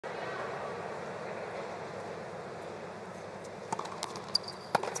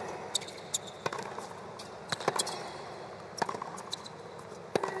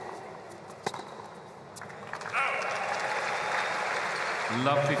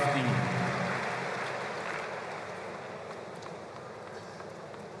love 15.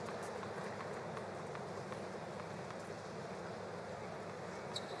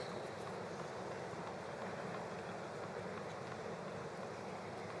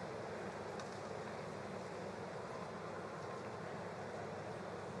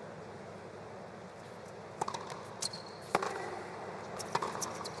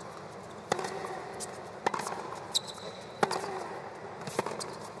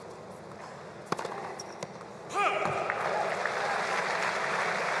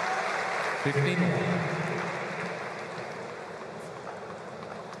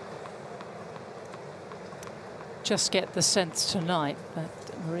 Just get the sense tonight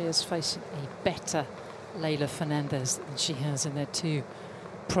that Maria's facing a better Leylah Fernandez than she has in their 2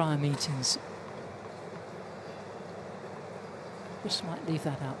 prior meetings. Just might leave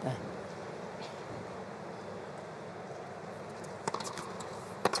that out there.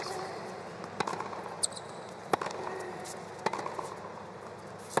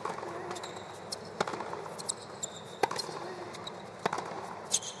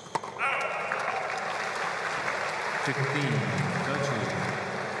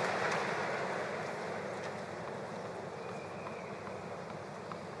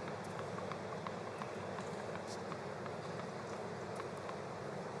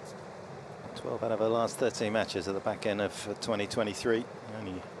 Out of her last 13 matches at the back end of 2023.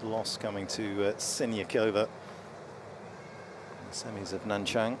 Only loss coming to Siniakova. Semis of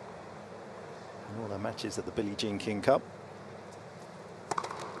Nanchang. And all their matches at the Billie Jean King Cup.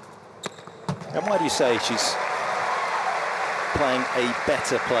 And why do you say she's playing a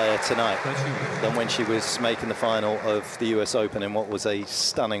better player tonight than when she was making the final of the US Open in what was a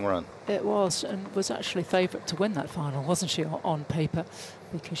stunning run? It was, and was actually favourite to win that final, wasn't she, on paper,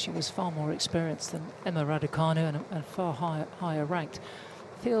 because she was far more experienced than Emma Raducanu and far higher ranked.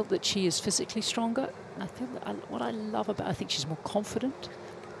 I feel that she is physically stronger. I think that what I love about her, I think she's more confident.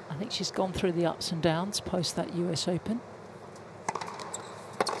 I think she's gone through the ups and downs post that US Open.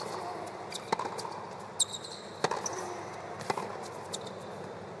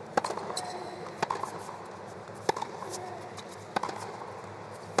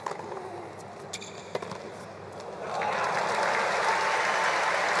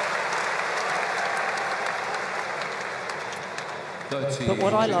 But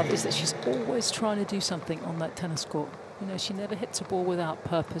what I love is that she's always trying to do something on that tennis court. You know, she never hits a ball without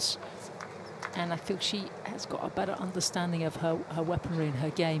purpose. And I feel she has got a better understanding of her weaponry and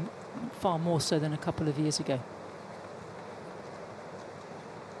her game, far more so than a couple of years ago.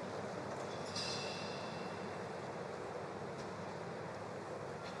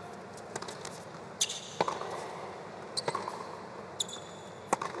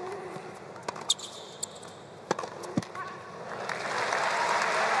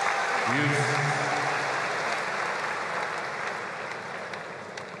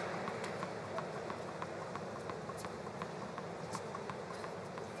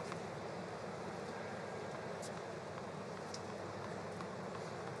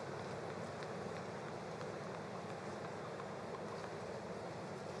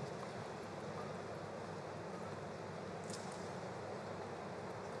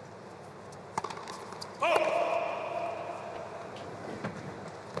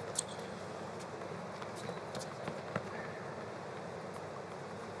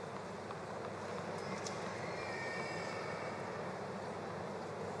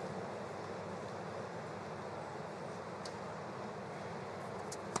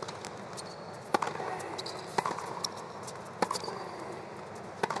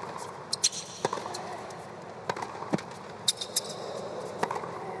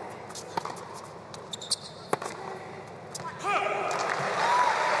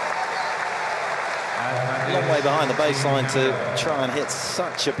 Way behind the baseline to try and hit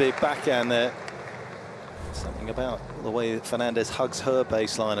such a big backhand there. Something about the way that Fernandez hugs her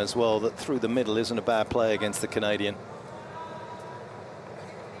baseline as well, that through the middle isn't a bad play against the Canadian.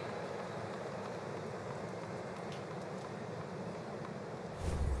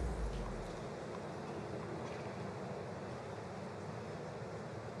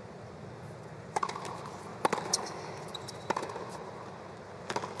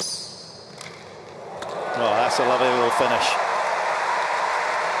 That's a lovely little finish.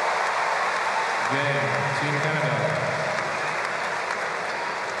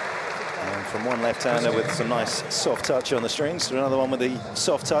 And from one left-hander with some nice soft touch on the strings to another one with the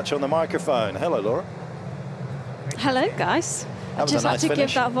soft touch on the microphone. Hello, Laura. Hello, guys. I'd just like to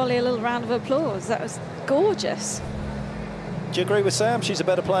give that volley a little round of applause. That was gorgeous. Do you agree with Sam? She's a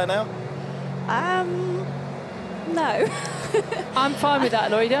better player now? No. I'm fine with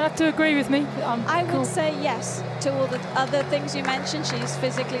that, Laura. You don't have to agree with me. I would say yes to all the other things you mentioned. She's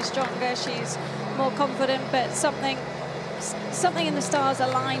physically stronger, she's more confident, but something in the stars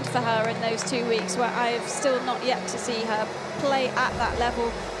aligned for her in those 2 weeks where I've still not yet to see her play at that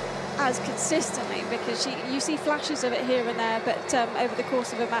level as consistently, because you see flashes of it here and there, but over the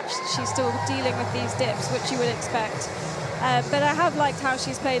course of a match she's still dealing with these dips, which you would expect. But I have liked how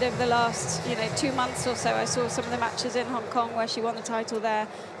she's played over the last 2 months or so. I saw some of the matches in Hong Kong where she won the title there,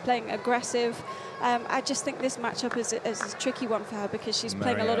 playing aggressive. I just think this matchup is a tricky one for her because she's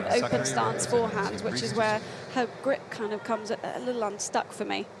playing a lot of open stance forehand, which is where her grip kind of comes a little unstuck for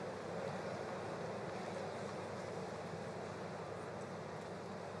me.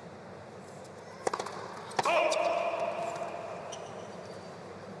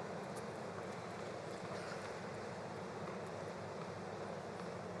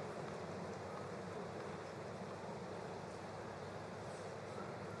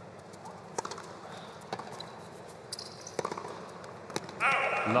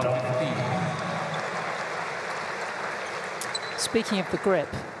 Speaking of the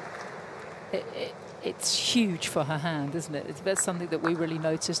grip, it's huge for her hand, isn't it? That's something that we really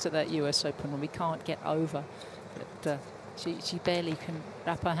noticed at that US Open when we can't get over. But, she barely can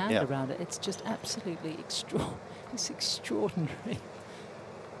wrap her hand around it. It's just absolutely extraordinary.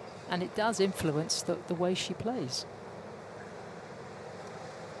 And it does influence the way she plays.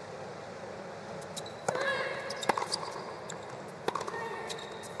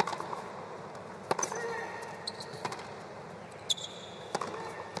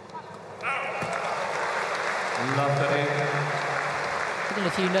 I don't know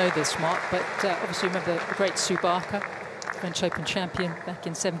if you know this, Mark, but obviously remember the great Sue Barker, French Open champion back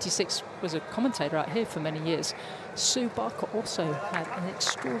in '76, was a commentator out here for many years. Sue Barker also had an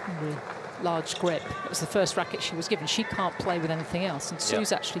extraordinarily large grip. It was the first racket she was given. She can't play with anything else. And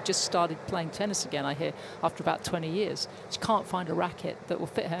Sue's actually just started playing tennis again, I hear, after about 20 years. She can't find a racket that will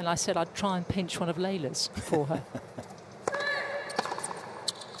fit her. And I said I'd try and pinch one of Leylah's for her.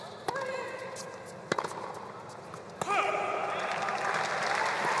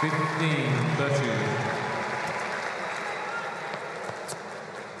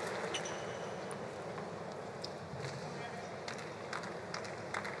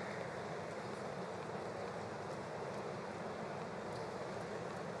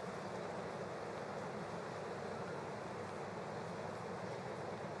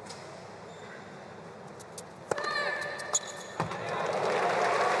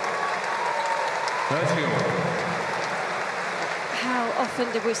 How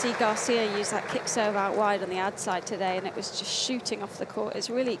often did we see Garcia use that kick serve out wide on the ad side today, and it was just shooting off the court. It's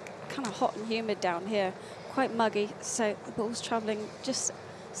really kind of hot and humid down here, quite muggy, so the ball's travelling just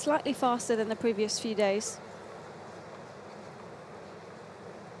slightly faster than the previous few days.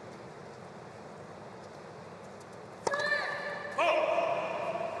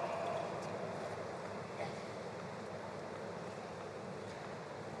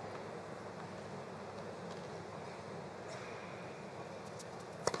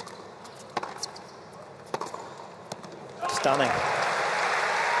 Stunning.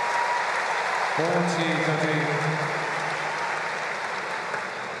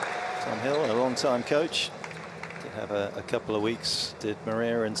 Tom Hill, a long-time coach, did have a couple of weeks, did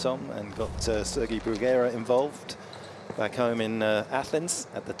Maria and Tom, and got Sergei Bruguera involved back home in Athens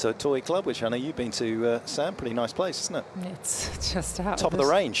at the Toy Club, which I know you've been to, Sam. Pretty nice place, isn't it? It's just out top of the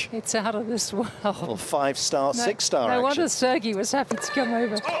range. It's out of this world. Well, 5-star, 6-star action. No wonder Sergei was happy to come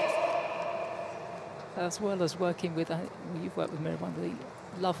over. As well as working with, you've worked with Mira, one of the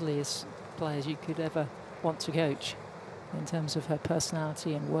loveliest players you could ever want to coach in terms of her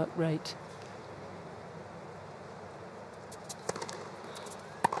personality and work rate.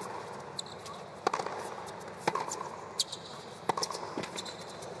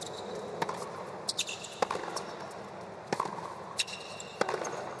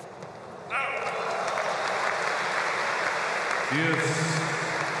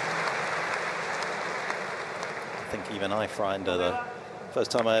 Even I find her, the first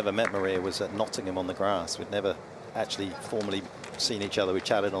time I ever met Maria was at Nottingham on the grass. We'd never actually formally seen each other. We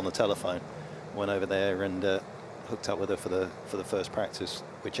chatted on the telephone, went over there and hooked up with her for the first practice,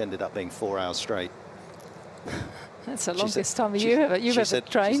 which ended up being 4 hours straight. That's the longest time you've ever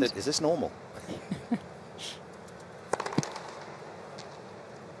trained. She said, "Is this normal?"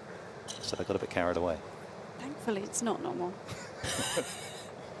 So I got a bit carried away. Thankfully, it's not normal.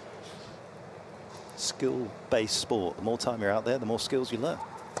 Skill-based sport. The more time you're out there, the more skills you learn.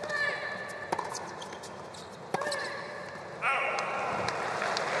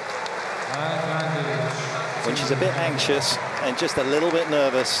 When she's a bit anxious, and just a little bit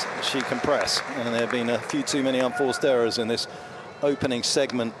nervous, she can press. And there have been a few too many unforced errors in this opening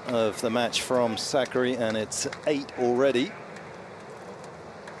segment of the match from Sakkari, and it's 8 already.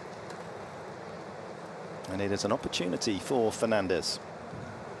 And it is an opportunity for Fernandez.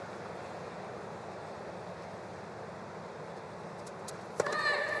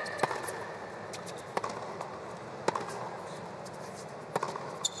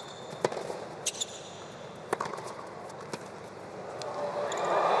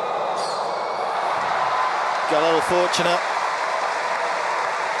 Got a little fortunate.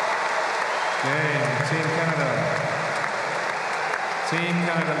 Game, Team Canada. Team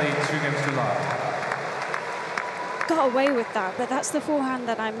Canada lead 2 games to love. Got away with that, but that's the forehand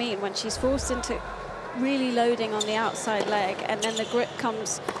that I mean, when she's forced into really loading on the outside leg and then the grip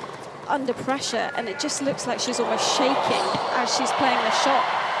comes under pressure and it just looks like she's almost shaking as she's playing the shot.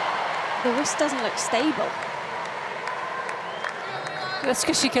 The wrist doesn't look stable. That's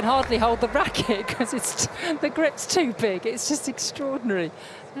because she can hardly hold the racket because it's the grip's too big. It's just extraordinary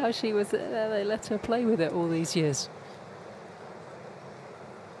how she was. They let her play with it all these years.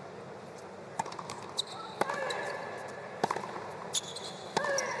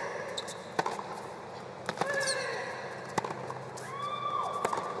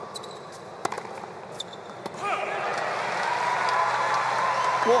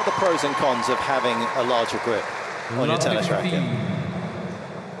 What are the pros and cons of having a larger grip on your tennis racket?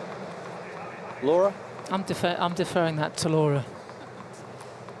 Laura? I'm deferring that to Laura.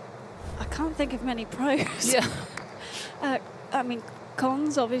 I can't think of many pros. Yeah. I mean,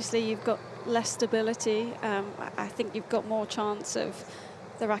 cons, obviously, you've got less stability. I think you've got more chance of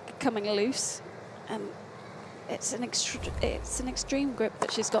the racket coming loose. And it's an extreme grip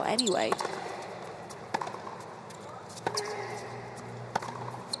that she's got anyway.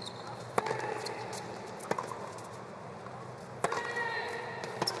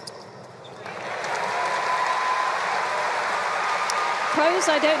 Pros,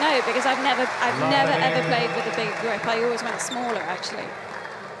 I don't know, because I've never ever played with a big grip. I always went smaller, actually.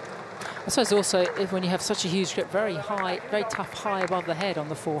 I suppose also when you have such a huge grip, very high, very tough, high above the head on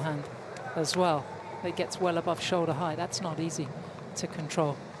the forehand as well. It gets well above shoulder height. That's not easy to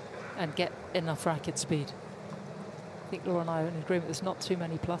control and get enough racket speed. I think Laura and I are in agreement. There's not too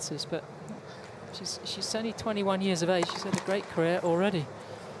many pluses, but she's only 21 years of age. She's had a great career already.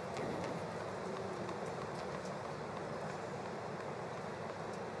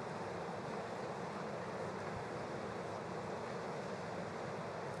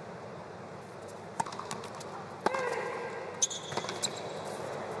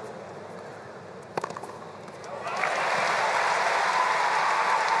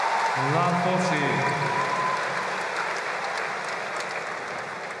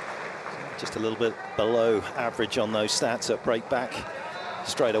 Just a little bit below average on those stats at break back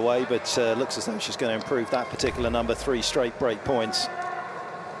straight away, but looks as though she's going to improve that particular number. 3 straight break points.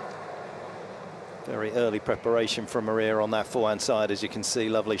 Very early preparation from Maria on that forehand side, as you can see.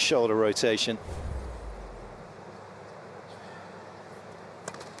 Lovely shoulder rotation.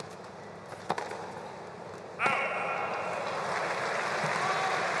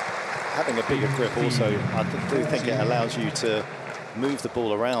 Having a bigger grip also, I do think it allows you to move the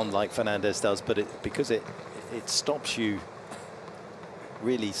ball around like Fernandez does, but because it stops you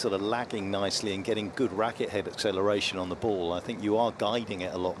really sort of lagging nicely and getting good racket head acceleration on the ball. I think you are guiding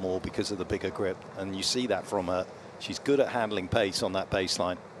it a lot more because of the bigger grip, and you see that from her. She's good at handling pace on that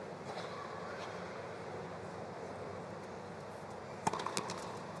baseline.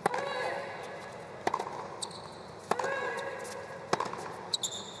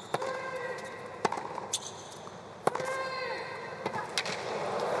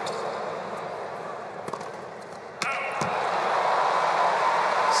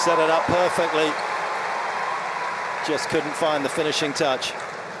 Set it up perfectly. Just couldn't find the finishing touch.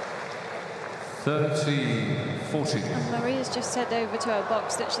 30-40. And Maria's just said over to her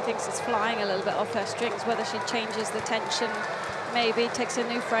box that she thinks it's flying a little bit off her strings, whether she changes the tension, maybe takes a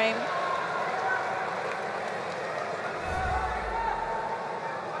new frame.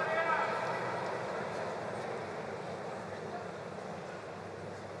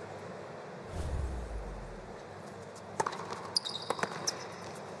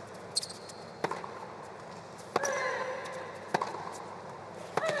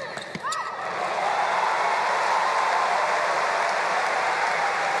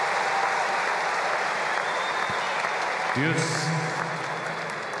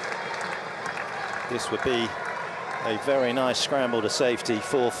 This would be a very nice scramble to safety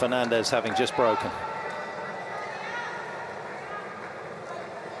for Fernandez, having just broken.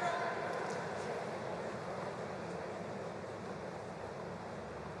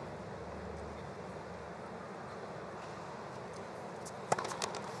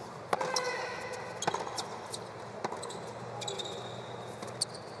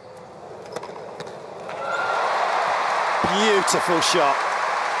 Beautiful shot.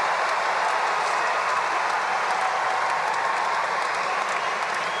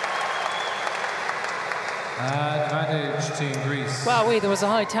 Advantage Team Greece. Wow, there was a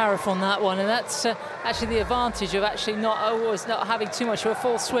high tariff on that one, and that's actually the advantage of actually not having too much of a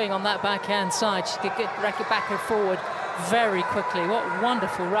full swing on that backhand side. She could get racket back and forward very quickly. What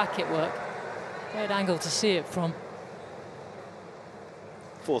wonderful racket work. Great angle to see it from.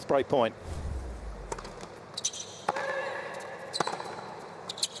 Fourth break point.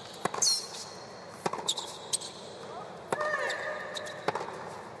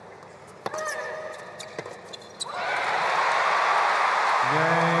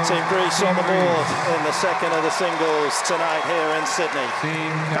 Team Greece on the board in the second of the singles tonight here in Sydney.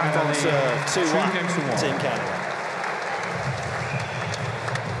 Team Back Canada on serve, 2-1, 2-1. Team Canada.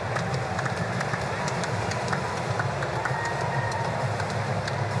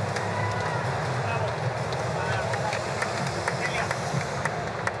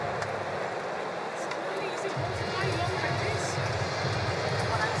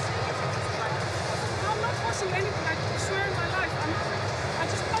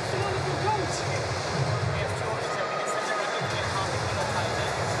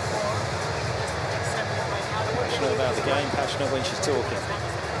 Passionate about the game, passionate when she's talking.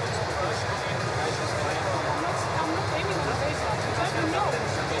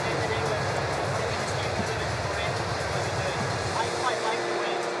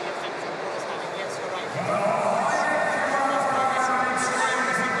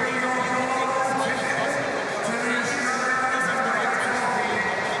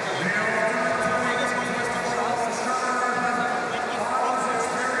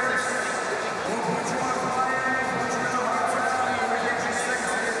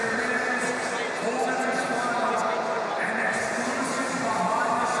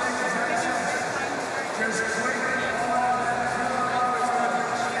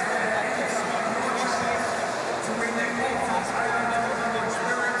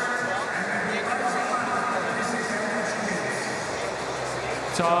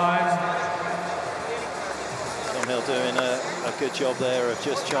 Doing a good job there of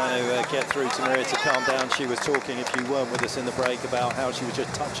just trying to get through to Maria to calm down. She was talking, if you weren't with us in the break, about how she was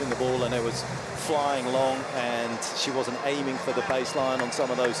just touching the ball and it was flying long and she wasn't aiming for the baseline on some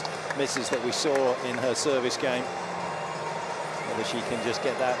of those misses that we saw in her service game. Whether she can just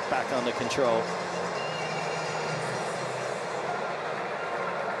get that back under control.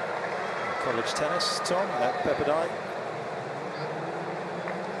 College tennis, Tom, at Pepperdine.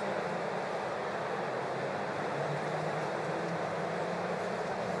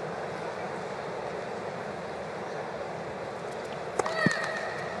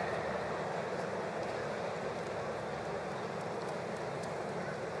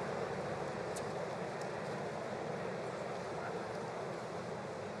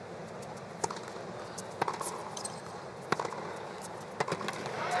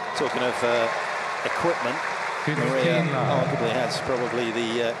 Talking of equipment, Maria arguably has probably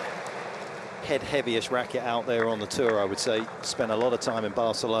the head heaviest racket out there on the tour, I would say. Spent a lot of time in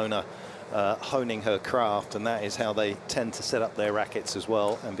Barcelona honing her craft, and that is how they tend to set up their rackets as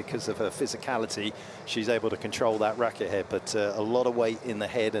well. And because of her physicality, she's able to control that racket head, but a lot of weight in the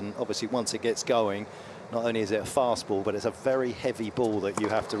head, and obviously once it gets going, not only is it a fast ball, but it's a very heavy ball that you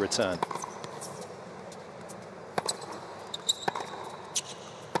have to return.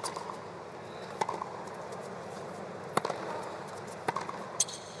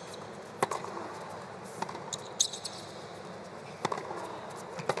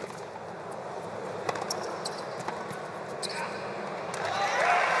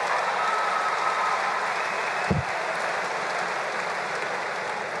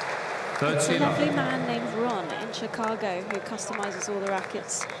 It's a lovely man named Ron in Chicago who customizes all the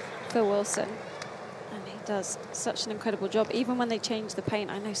rackets for Wilson. And he does such an incredible job. Even when they change the paint,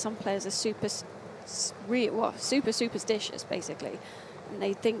 I know some players are super superstitious, basically. And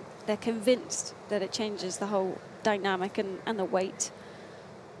they think, they're convinced that it changes the whole dynamic and the weight.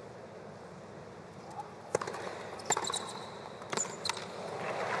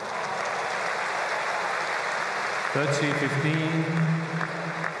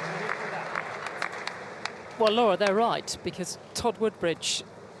 Well, Laura, they're right, because Todd Woodbridge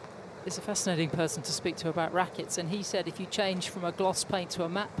is a fascinating person to speak to about rackets, and he said if you change from a gloss paint to a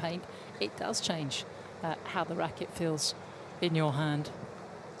matte paint, it does change how the racket feels in your hand.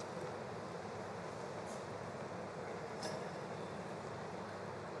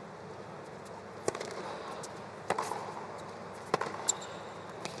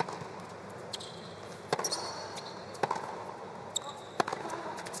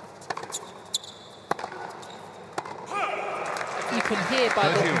 hear by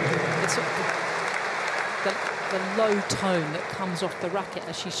the low tone that comes off the racket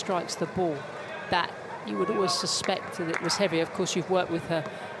as she strikes the ball, that you would always suspect that it was heavy. Of course, you've worked with her,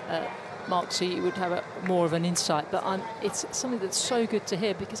 Mark, so you would have more of an insight. But it's something that's so good to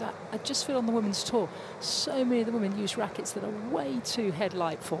hear, because I just feel on the women's tour, so many of the women use rackets that are way too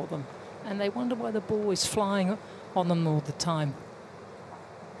headlight for them, and they wonder why the ball is flying on them all the time.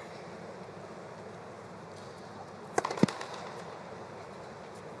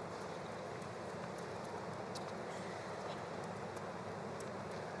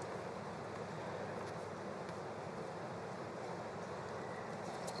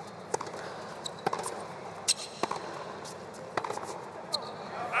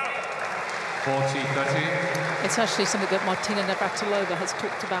 It's actually something that Martina Navratilova has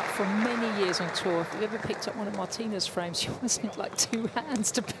talked about for many years on tour. If you've ever picked up one of Martina's frames, you almost need like 2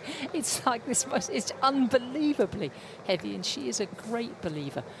 hands to. It's like this. It's unbelievably heavy, and she is a great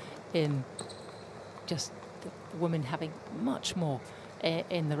believer in just the women having much more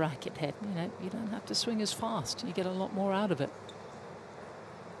in the racket head. You know, you don't have to swing as fast. You get a lot more out of it.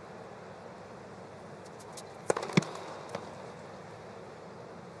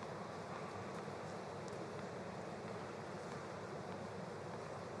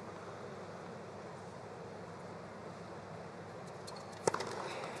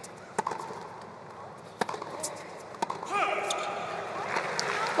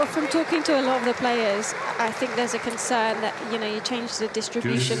 Well, from talking to a lot of the players, I think there's a concern that, you know, you change the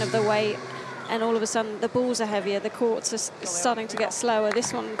distribution of the weight and all of a sudden the balls are heavier, the courts are starting to get slower.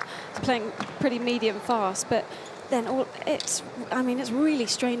 This one is playing pretty medium fast, but then it's really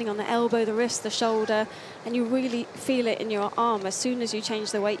straining on the elbow, the wrist, the shoulder, and you really feel it in your arm as soon as you change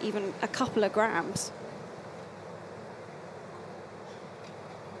the weight even a couple of grams.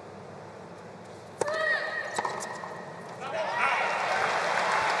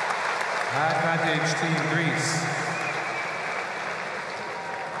 Advantage Team Greece.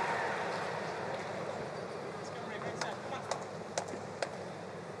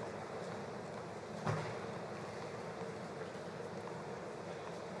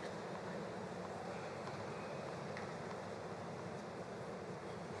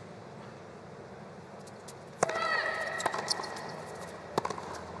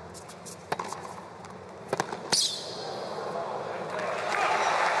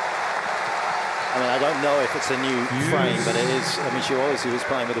 I don't know if it's a new frame, but it is. I mean, she obviously was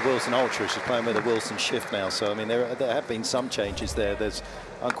playing with the Wilson Ultra. She's playing with the Wilson Shift now. So, I mean, there have been some changes there. There's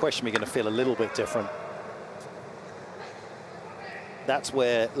unquestionably going to feel a little bit different. That's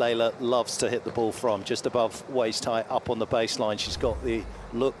where Leylah loves to hit the ball from, just above waist height, up on the baseline. She's got the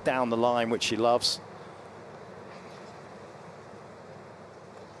look down the line, which she loves.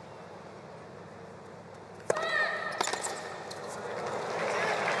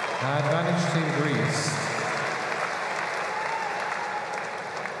 Advantage Team Greece.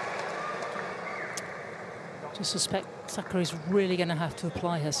 I suspect Sakkari's really going to have to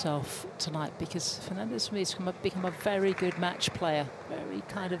apply herself tonight, because Fernandez for me has become a very good match player, very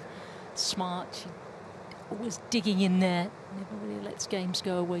kind of smart. She's always digging in there, never really lets games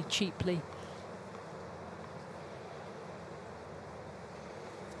go away cheaply.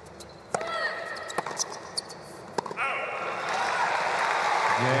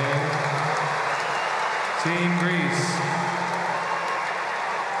 Team Greece,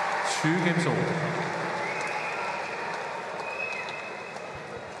 2 games old.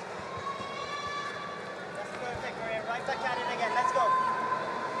 That's perfect, Maria. Right back at it again. Let's go.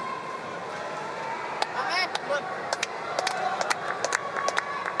 Look.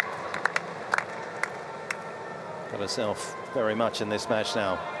 Got herself very much in this match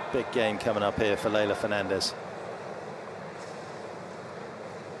now. Big game coming up here for Leylah Fernandez.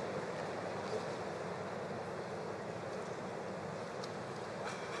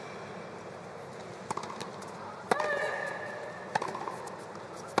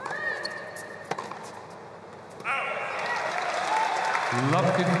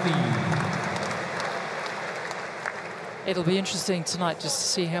 It'll be interesting tonight just to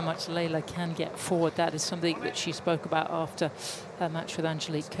see how much Leylah can get forward. That is something that she spoke about after her match with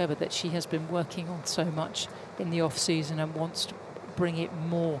Angelique Kerber, that she has been working on so much in the off-season and wants to bring it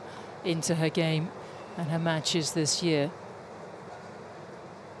more into her game and her matches this year.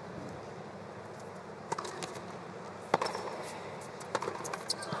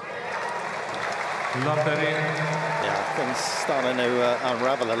 Yeah, things starting to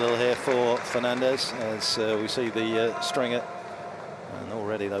unravel a little here for Fernandez as we see the stringer, and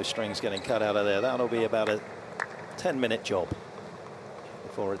already those strings getting cut out of there. That'll be about a 10-minute job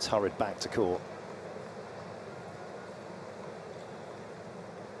before it's hurried back to court.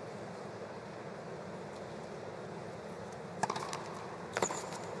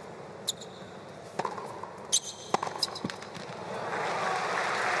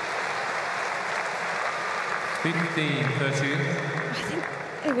 15-13. I think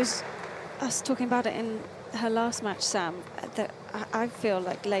it was us talking about it in her last match, Sam, that I feel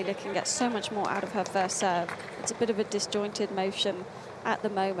like Leylah can get so much more out of her first serve. It's a bit of a disjointed motion at the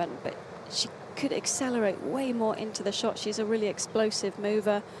moment, but she could accelerate way more into the shot. She's a really explosive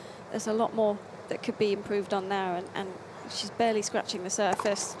mover. There's a lot more that could be improved on there, and she's barely scratching the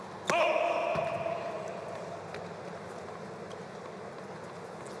surface.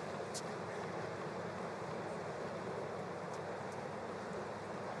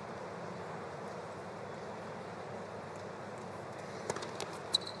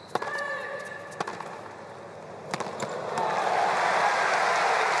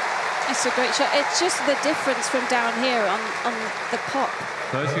 It's a great shot. It's just the difference from down here on the pop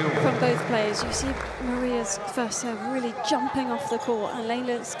from both players. You see Maria's first serve really jumping off the court, and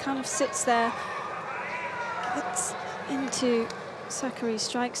Leylah's kind of sits there, gets into Sakkari's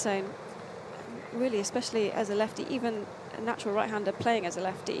strike zone. Really, especially as a lefty, even a natural right-hander playing as a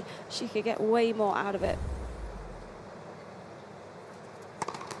lefty, she could get way more out of it.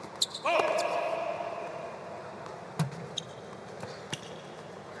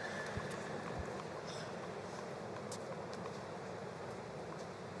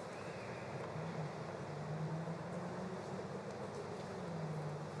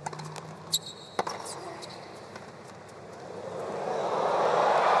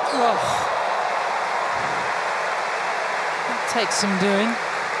 Takes some doing.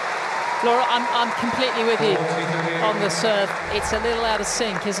 Laura, I'm completely with you on the serve. It's a little out of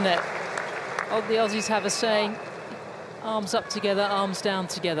sync, isn't it? Oh, the Aussies have a saying, arms up together, arms down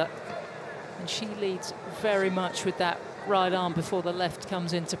together. And she leads very much with that right arm before the left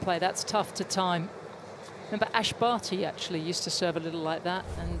comes into play. That's tough to time. Remember, Ash Barty actually used to serve a little like that,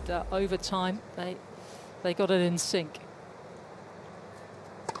 and over time, they got it in sync.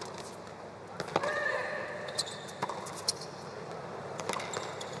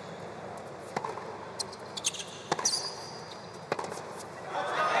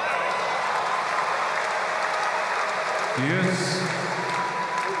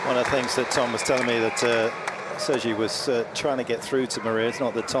 One of the things that Tom was telling me that Sergi was trying to get through to Maria, it's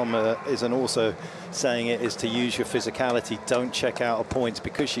not that Tom isn't also saying it, is to use your physicality. Don't check out her points,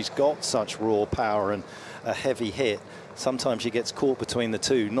 because she's got such raw power and a heavy hit. Sometimes she gets caught between the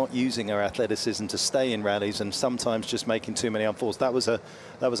two, not using her athleticism to stay in rallies, and sometimes just making too many unforced. That was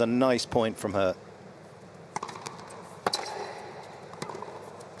a nice point from her.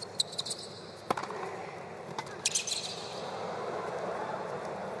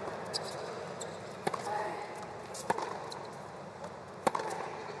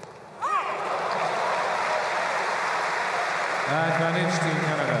 Advantage Team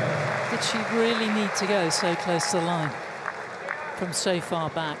Canada. Did she really need to go so close to the line from so far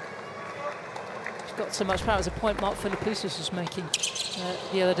back? She's got so much power. It was a point Mark Philippoussis was making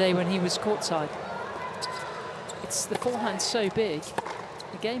the other day when he was courtside. It's the forehand's so big,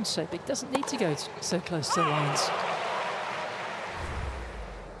 the game's so big, doesn't need to go so close to the lines.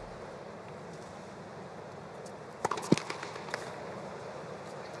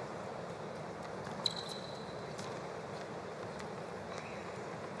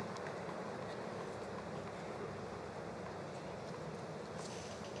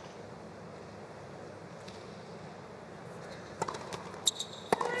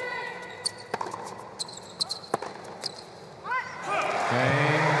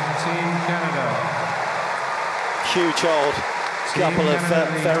 Huge hold, couple of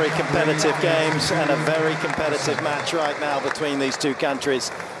very competitive games and a very competitive match right now between these two countries.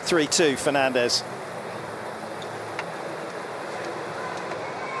 3-2 Fernandez.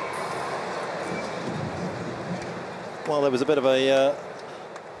 Well, there was a bit of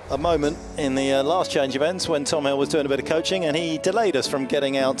a moment in the last change events when Tom Hill was doing a bit of coaching, and he delayed us from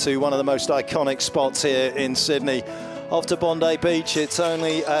getting out to one of the most iconic spots here in Sydney. Off to Bondi Beach, it's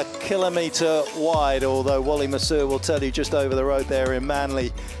only a kilometre wide, although Wally Masur will tell you just over the road there in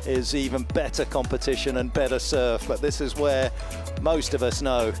Manly is even better competition and better surf. But this is where most of us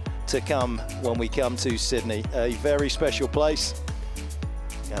know to come when we come to Sydney. A very special place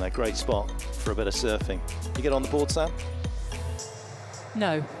and a great spot for a bit of surfing. You get on the board, Sam?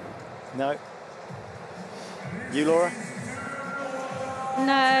 No. No? You, Laura?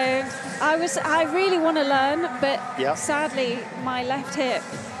 No, I really want to learn, but yep. Sadly my left hip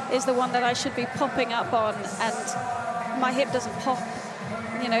is the one that I should be popping up on, and my hip doesn't pop.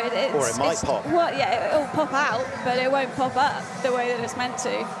 You know, or it might pop. Well, yeah, it'll pop out, but it won't pop up the way that it's meant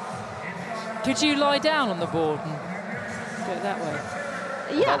to. Could you lie down on the board and go that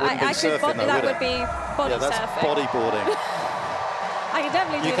way? Yeah, I could. That would be body surfing. surfing. Bodyboarding. I I can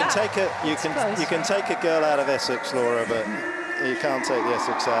definitely You do can that. take you can take a girl out of Essex, Laura, but you can't take the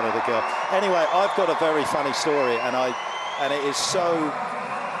Essex out of the girl. Anyway, I've got a very funny story, and it is so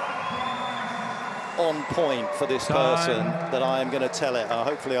on point for this person that I am going to tell it.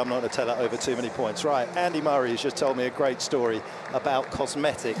 Hopefully I'm not going to tell it over too many points. Right, Andy Murray has just told me a great story about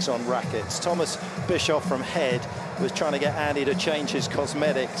cosmetics on rackets. Thomas Bischoff from Head was trying to get Andy to change his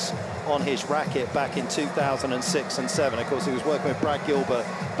cosmetics on his racket back in 2006 and 7. Of course, he was working with Brad Gilbert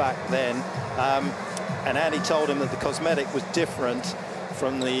back then. And Andy told him that the cosmetic was different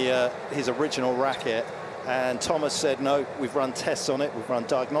from his original racket. And Thomas said, no, we've run tests on it, we've run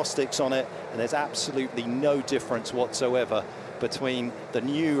diagnostics on it, and there's absolutely no difference whatsoever between the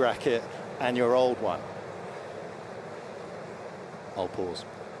new racket and your old one. I'll pause.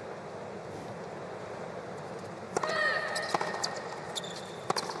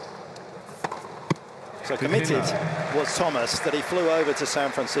 So committed was Thomas that he flew over to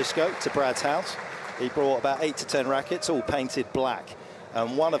San Francisco, to Brad's house. He brought about 8 to 10 rackets, all painted black.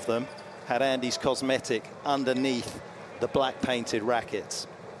 And one of them had Andy's cosmetic underneath the black painted rackets.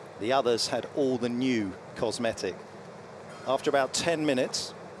 The others had all the new cosmetic. After about 10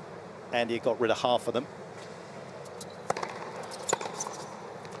 minutes, Andy got rid of half of them.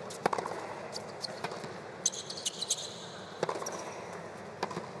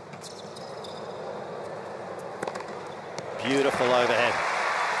 Beautiful overhead.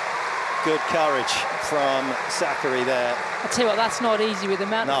 Good courage from Sakkari there. I'll tell you what, that's not easy with the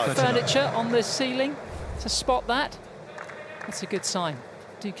amount of furniture on the ceiling to spot that. That's a good sign.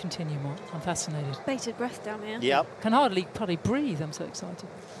 Do continue, Mark. I'm fascinated. Bated breath down here. Yep. Can hardly breathe. I'm so excited.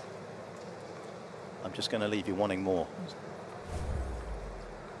 I'm just going to leave you wanting more.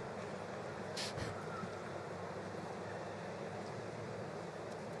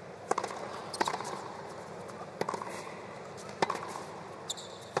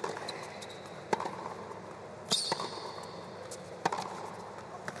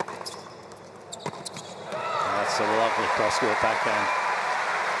 Cross-court backhand.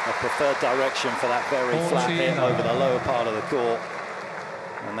 A preferred direction for that very flat hit over the lower part of the court.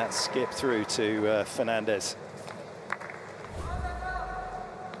 And that skipped through to Fernandez.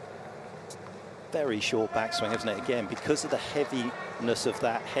 Very short backswing, isn't it? Again, because of the heaviness of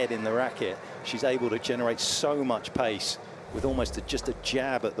that head in the racket, she's able to generate so much pace with almost just a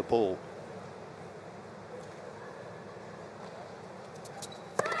jab at the ball.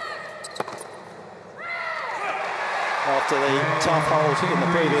 After the tough hold in the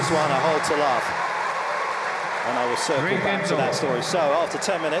previous one, a hold to love. And I will circle back to that story. So after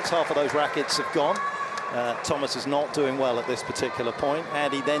 10 minutes, half of those rackets have gone. Thomas is not doing well at this particular point.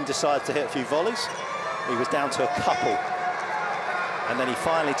 Andy then decides to hit a few volleys. He was down to a couple. And then he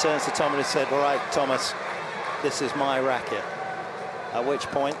finally turns to Thomas and said, all right, Thomas, this is my racket. At which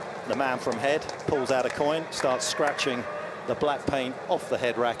point, the man from Head pulls out a coin, starts scratching the black paint off the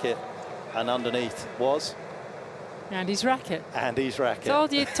Head racket, and underneath was Andy's racket. Andy's racket.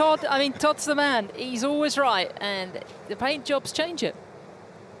 Told you, Todd. I mean, Todd's the man. He's always right, and the paint jobs change it.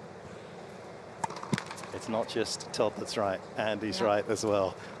 It's not just Todd that's right. Andy's right as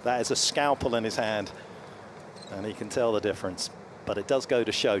well. That is a scalpel in his hand, and he can tell the difference. But it does go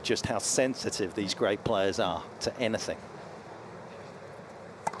to show just how sensitive these great players are to anything.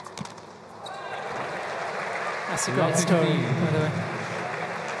 That's a great story, by the way.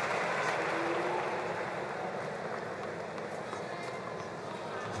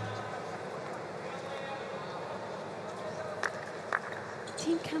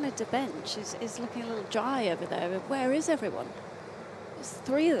 Team Canada bench is looking a little dry over there. Where is everyone? There's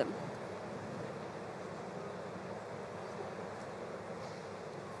 3 of them.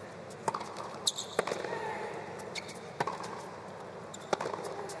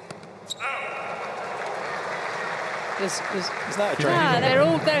 Is that a drink?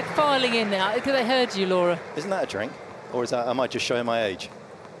 Yeah, they're filing in now. They heard you, Laura. Isn't that a drink? Or is that, am I just showing my age?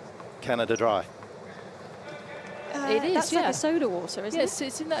 Canada Dry. It is, that's yeah. like a soda water, isn't it? Yes,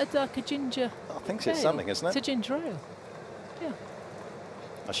 it's in that like a ginger. I think it's something, isn't it? It's a ginger ale. Yeah.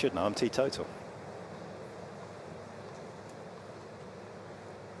 I should know, I'm teetotal.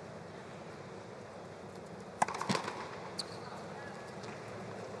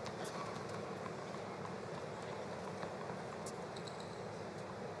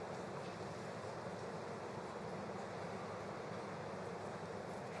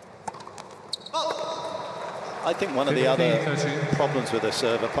 I think one of the other problems with the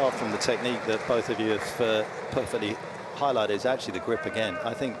serve, apart from the technique that both of you have perfectly highlighted, is actually the grip again.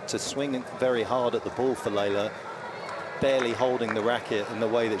 I think to swing very hard at the ball for Leylah, barely holding the racket in the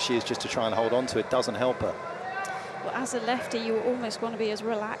way that she is just to try and hold on to it, doesn't help her. Well, as a lefty, you almost want to be as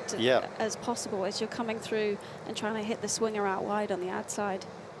relaxed Yeah. as possible as you're coming through and trying to hit the swinger out wide on the ad side.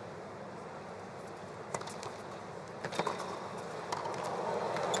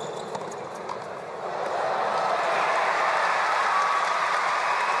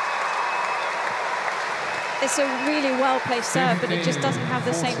 It's a really well-placed serve, but it just doesn't have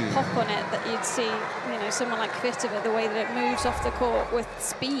the same pop on it that you'd see, you know, someone like Kvitova, the way that it moves off the court with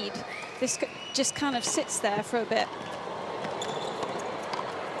speed. This just kind of sits there for a bit.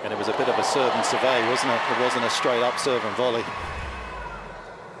 And it was a bit of a serve and survey, wasn't it? It wasn't a straight-up serve and volley.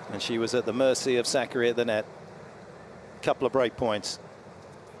 And she was at the mercy of Sakkari at the net. Couple of break points.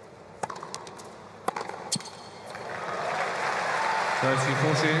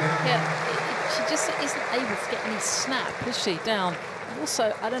 Yeah, she just isn't able to get any snap, is she, down? And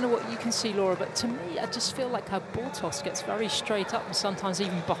also, I don't know what you can see, Laura, but to me, I just feel like her ball toss gets very straight up and sometimes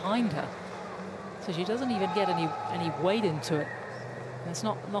even behind her. So she doesn't even get any weight into it. There's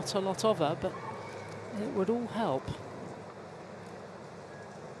not a lot of her, but it would all help.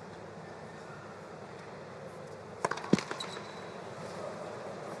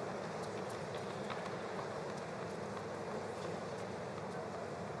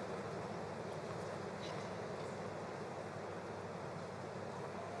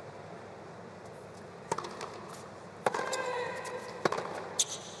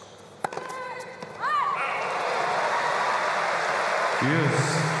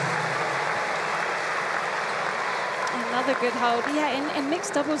 Another good hold. Yeah, in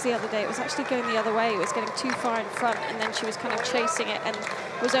mixed doubles the other day, it was actually going the other way. It was getting too far in front, and then she was kind of chasing it and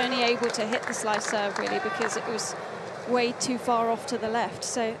was only able to hit the slice serve, really, because it was way too far off to the left.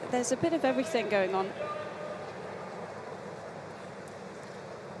 So there's a bit of everything going on.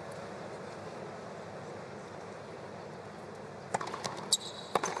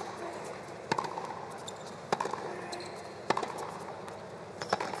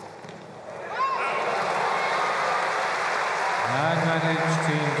 Advantage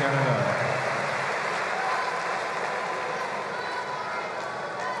Team Canada.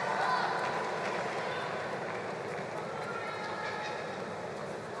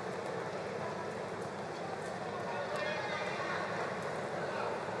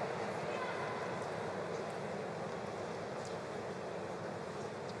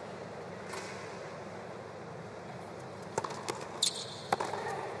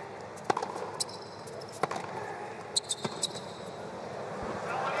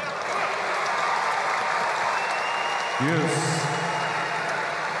 Yes.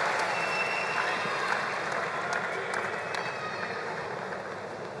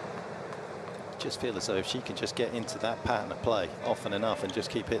 Just feel as though if she can just get into that pattern of play often enough and just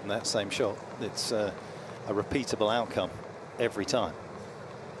keep hitting that same shot, it's a repeatable outcome every time.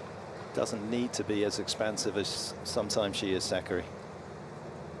 Doesn't need to be as expansive as sometimes she is, Sakkari.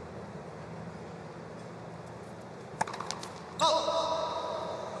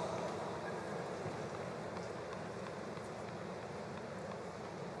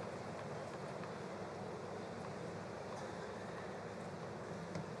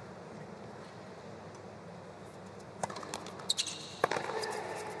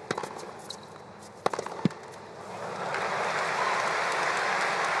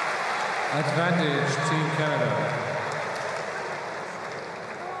 Advantage Team Canada.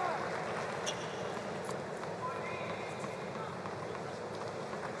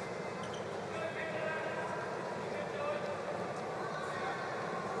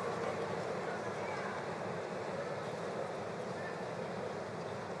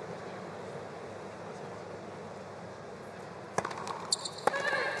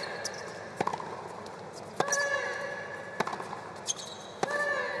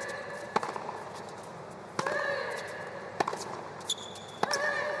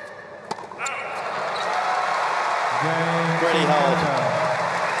 Pretty hard.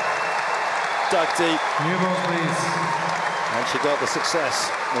 Dug deep. New balls, please. And she got the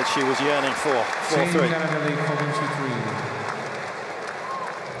success that she was yearning for. Team 4-3. Canada lead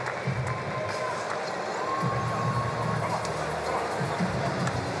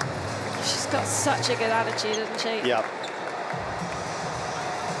 4-2-3. She's got such a good attitude, doesn't she? Yeah.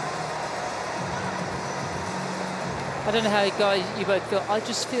 I don't know how you both feel. I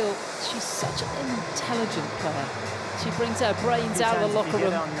just feel she's such an intelligent player. She brings her brains out of the locker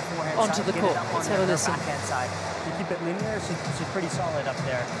room onto the court. Let's have a listen. You keep it linear, she's pretty solid up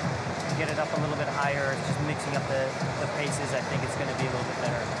there. You get it up a little bit higher, just mixing up the paces, I think it's going to be a little bit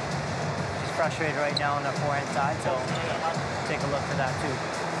better. She's frustrated right now on the forehand side, so take a look for that too.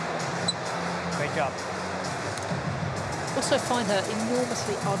 Great job. also find her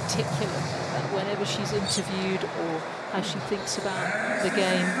enormously articulate whenever she's interviewed or how she thinks about the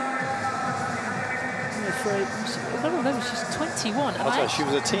game. I've got to remember, she's 21. And she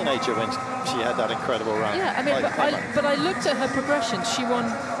was a teenager when she had that incredible run. Yeah, I mean, but I looked at her progression. She won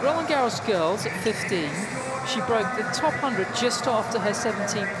Roland Garros Girls at 15. She broke the top 100 just after her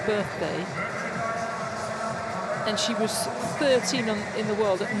 17th birthday. And she was 13 in the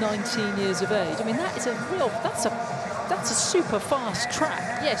world at 19 years of age. I mean, that is that's a super fast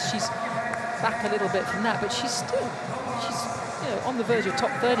track. Yes, she's back a little bit from that, but she's on the verge of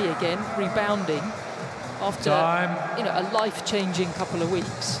top 30 again, rebounding after a life-changing couple of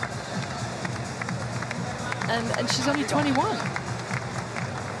weeks. And she's only 21.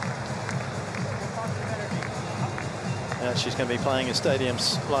 Yeah, she's going to be playing in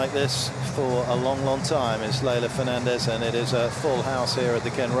stadiums like this for a long, long time, is Leylah Fernandez, and it is a full house here at the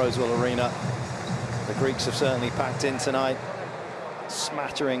Ken Rosewell Arena. The Greeks have certainly packed in tonight.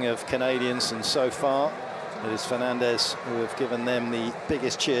 Smattering of Canadians, and so far it is Fernandez who have given them the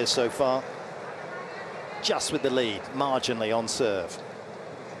biggest cheers so far. Just with the lead, marginally on serve.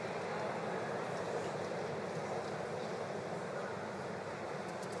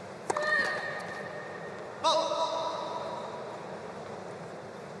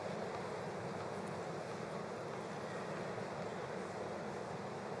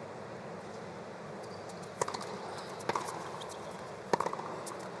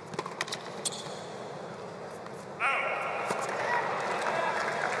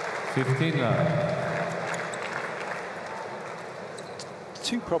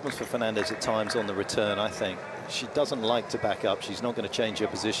 Two problems for Fernandez at times on the return, I think. She doesn't like to back up. She's not going to change her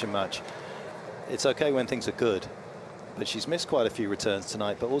position much. It's okay when things are good, but she's missed quite a few returns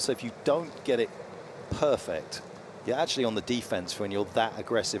tonight. But also, if you don't get it perfect, you're actually on the defense when you're that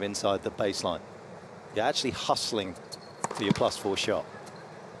aggressive inside the baseline. You're actually hustling for your +4 shot.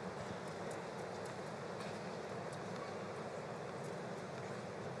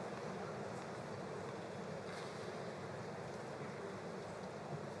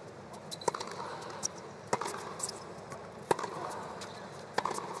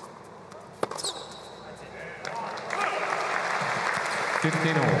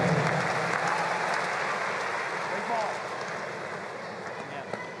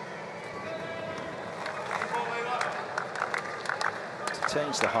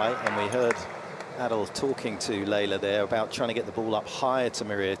 Change the height, and we heard Adel talking to Leylah there about trying to get the ball up higher to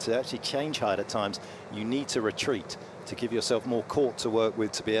Maria. To actually change height at times, you need to retreat to give yourself more court to work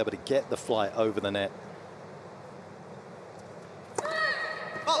with to be able to get the flight over the net.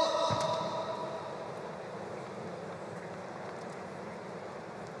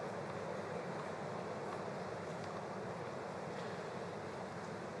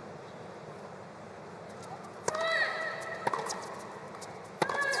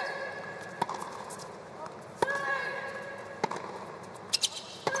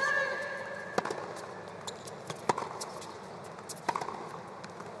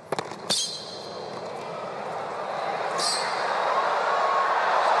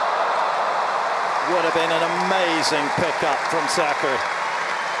 Would have been an amazing pickup from Sakkari.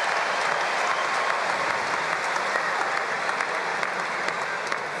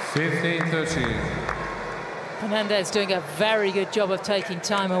 Fernandez doing a very good job of taking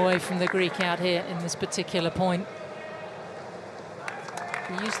time away from the Greek out here in this particular point.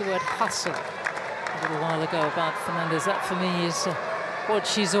 You used the word hustle a little while ago about Fernandez. That for me is what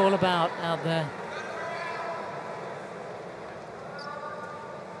she's all about out there.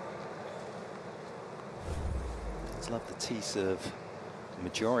 Love the tee serve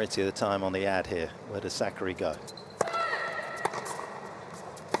majority of the time on the ad here. Where does Sakkari go?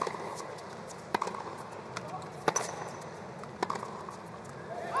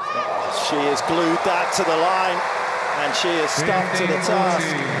 Oh, she has glued that to the line, and she is stuck to the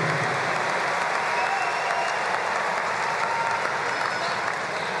task.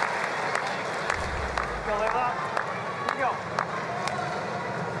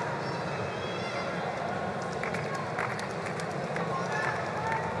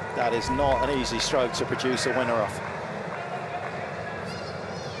 That is not an easy stroke to produce a winner off.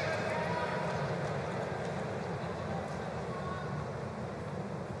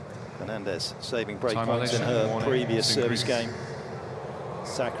 Fernandez saving break points in her previous service game.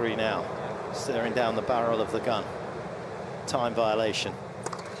 Sakkari now staring down the barrel of the gun. Time violation.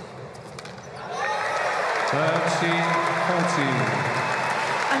 13-14.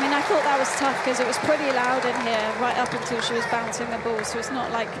 I mean, I thought that was tough because it was pretty loud in here right up until she was bouncing the ball. So it's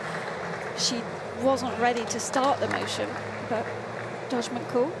not like she wasn't ready to start the motion, but judgment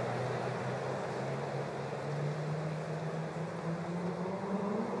call.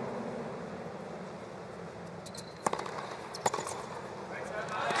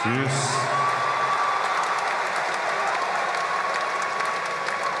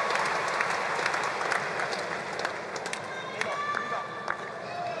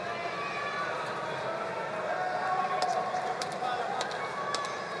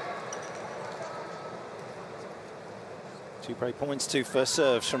 2 break points, 2 first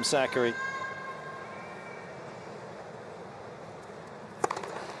serves from Sakkari.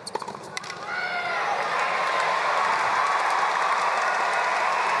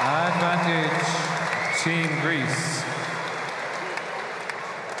 Advantage, Team Greece.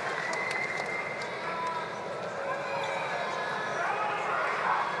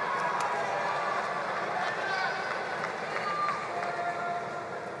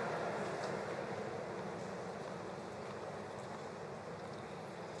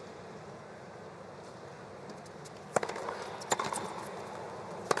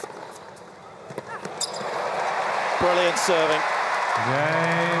 Brilliant serving.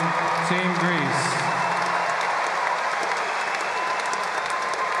 Game, Team Greece.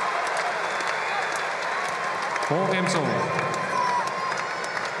 Four games all.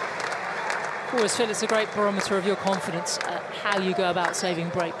 Always feel it's a great barometer of your confidence at how you go about saving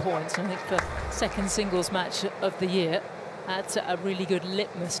break points. And I think the second singles match of the year, that's a really good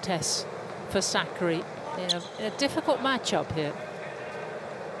litmus test for Sakkari in a difficult matchup here.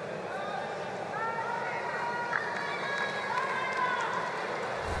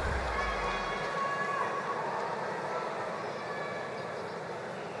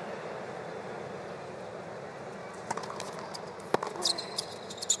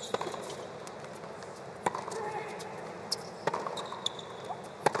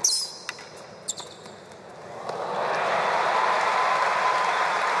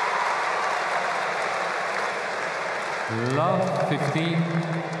 Love 15.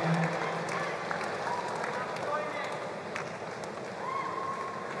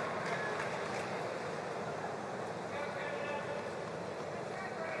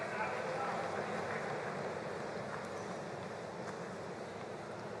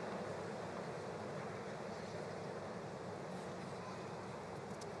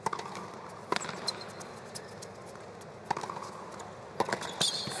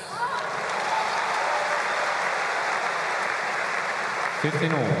 All.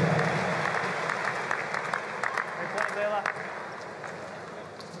 Great point, Leylah.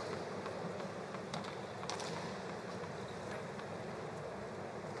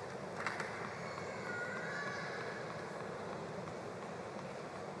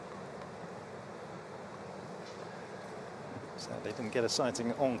 So they didn't get a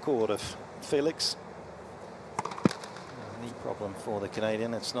sighting on court of Felix. Knee problem for the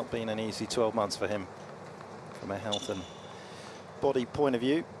Canadian. It's not been an easy 12 months for him from a health and body point of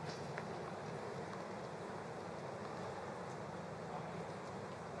view.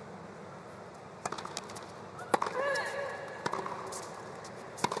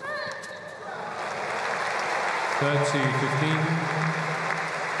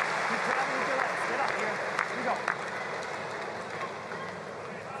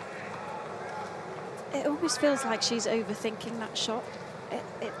 It almost feels like she's overthinking that shot.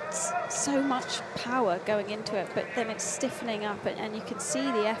 It's so much power going into it, but then it's stiffening up, and you can see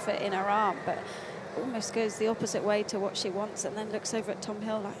the effort in her arm, but almost goes the opposite way to what she wants, and then looks over at Tom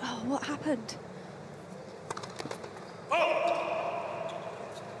Hill like, oh, what happened?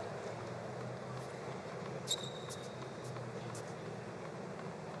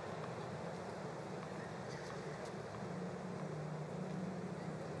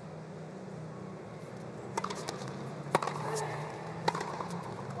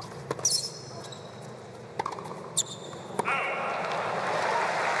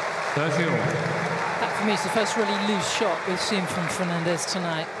 That for me is the first really loose shot we've seen from Fernandez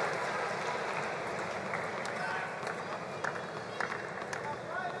tonight.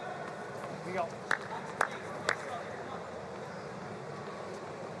 Here we go.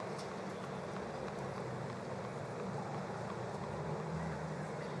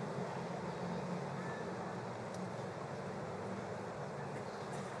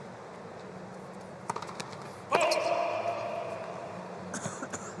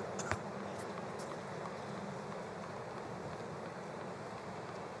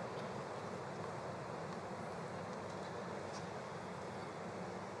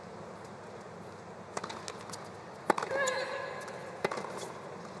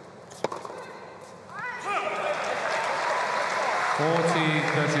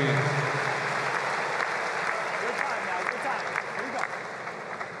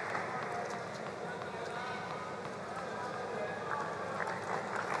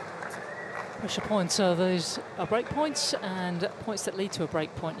 Pressure points are those break points and points that lead to a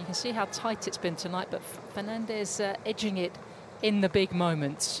break point. You can see how tight it's been tonight, but Fernandez edging it in the big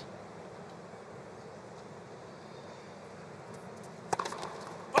moments.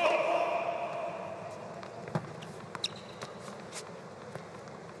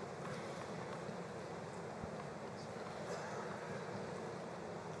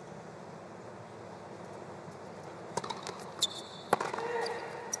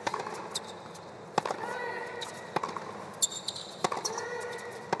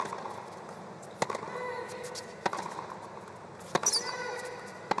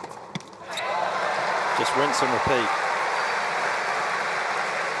 Just rinse and repeat.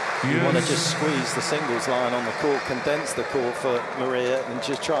 You want to just squeeze the singles line on the court, condense the court for Maria, and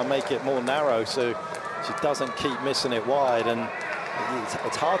just try and make it more narrow so she doesn't keep missing it wide. And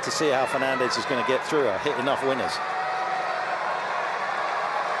it's hard to see how Fernandez is going to get through her, hit enough winners.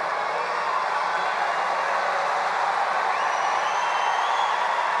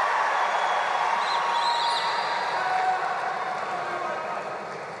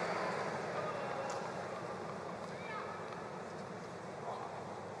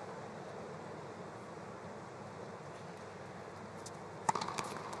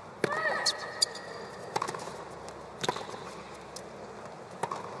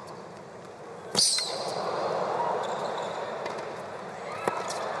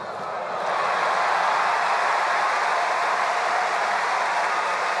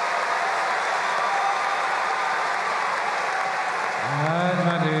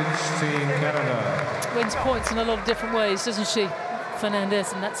 Wins points in a lot of different ways, doesn't she,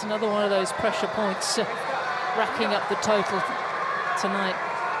 Fernandez? And that's another one of those pressure points, racking up the total tonight.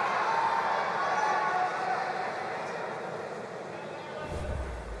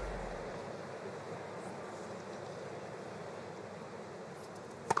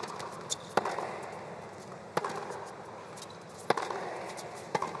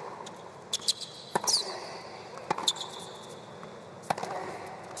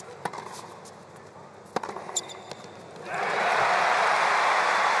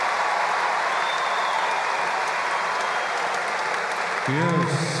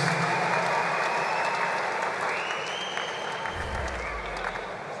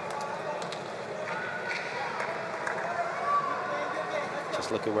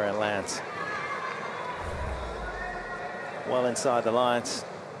 Just look at where it lands. Well inside the lines,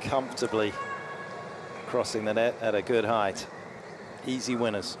 comfortably crossing the net at a good height. Easy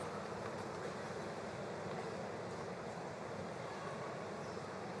winners.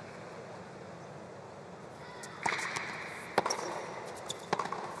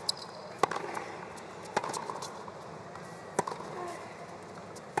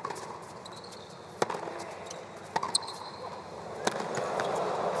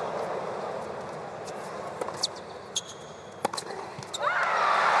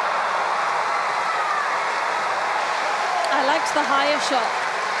 The higher shot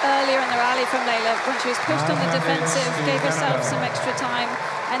earlier in the rally from Leylah when she was pushed on the defensive, gave herself some extra time,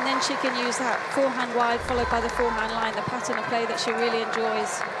 and then she can use that forehand wide followed by the forehand line, the pattern of play that she really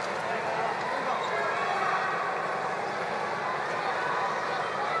enjoys.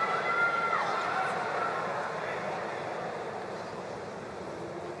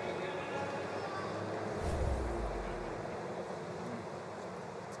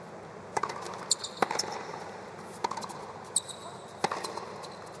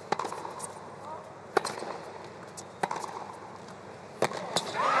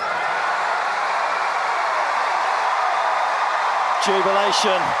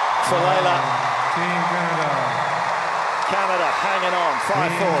 Jubilation for Leylah. Team Canada. Canada hanging on, 5-4.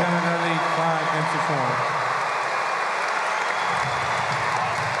 Team Canada lead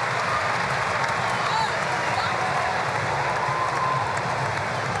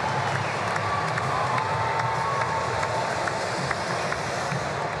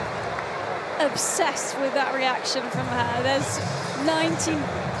 5-4. Obsessed with that reaction from her. There's 19,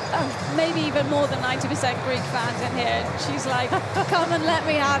 maybe even more than 90% Greek fans in here. She's like, come and let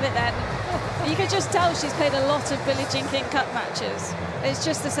me have it then. You could just tell she's played a lot of Billie Jean King Cup matches. It's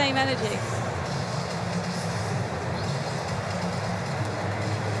just the same energy.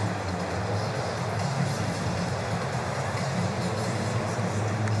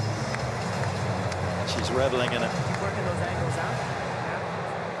 She's reveling in it. Keep working those angles out.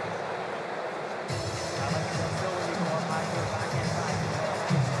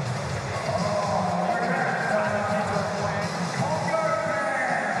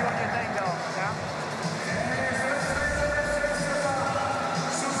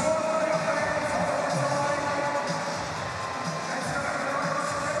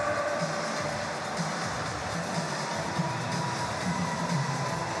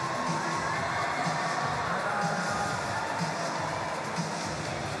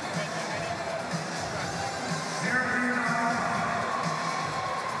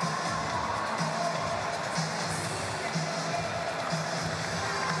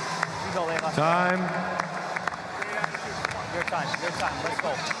 Time. Your time, let's go. I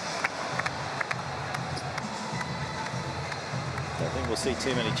don't think we'll see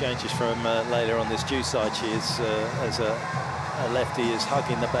too many changes from Leylah on this due side. She is, as a lefty, is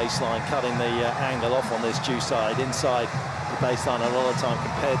hugging the baseline, cutting the angle off on this due side. Inside, the baseline a lot of time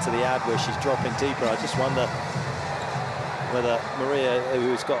compared to the ad where she's dropping deeper. I just wonder whether Maria,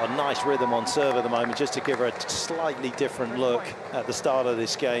 who's got a nice rhythm on serve at the moment, just to give her a slightly different look at the start of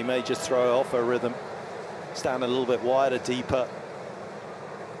this game, may just throw her off her rhythm, stand a little bit wider, deeper.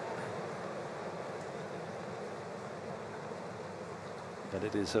 But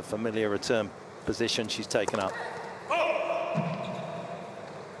it is a familiar return position she's taken up.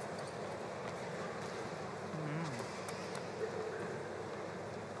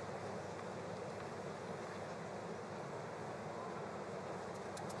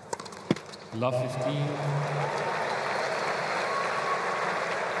 Love 15.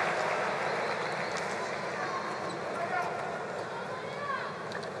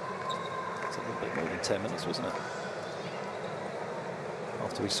 It's a little bit more than 10 minutes, wasn't it?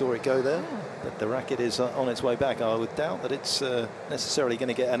 After we saw it go there, but the racket is on its way back. I would doubt that it's necessarily going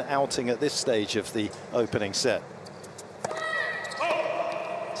to get an outing at this stage of the opening set.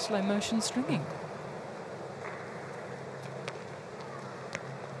 Slow motion stringing.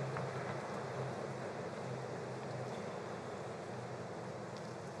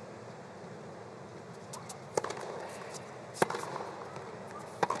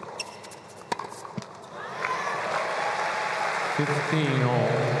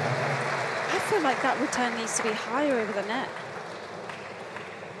 I feel like that return needs to be higher over the net.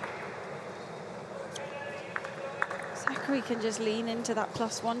 Sakkari can just lean into that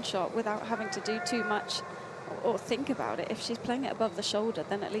 +1 shot without having to do too much or think about it. If she's playing it above the shoulder,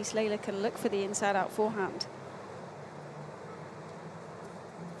 then at least Leylah can look for the inside-out forehand.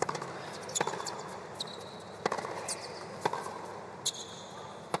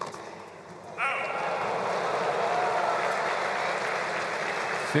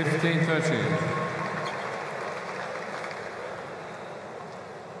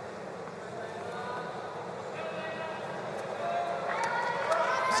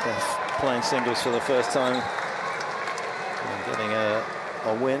 Steph playing singles for the first time and getting a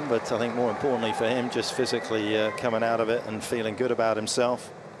win, but I think more importantly for him, just physically coming out of it and feeling good about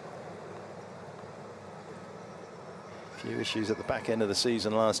himself. A few issues at the back end of the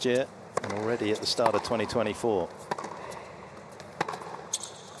season last year and already at the start of 2024.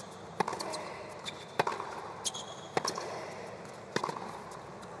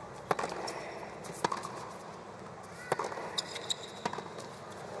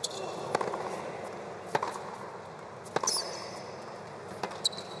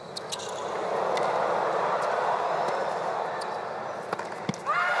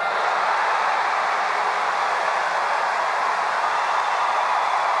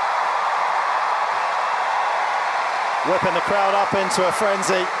 Whipping the crowd up into a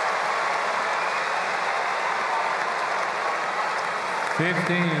frenzy.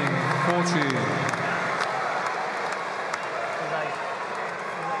 15-14.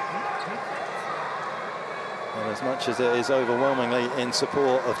 And as much as it is overwhelmingly in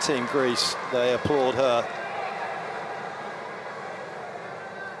support of Team Greece, they applaud her.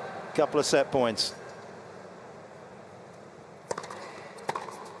 Couple of set points.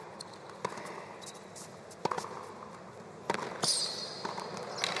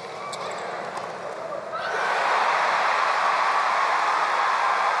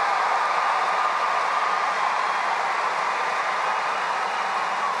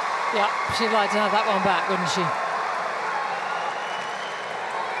 Yeah, she'd like to have that one back, wouldn't she?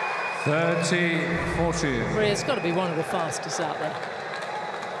 30-14. Maria's got to be one of the fastest out there.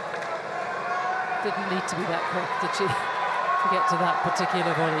 Didn't need to be that quick, did she, to get to that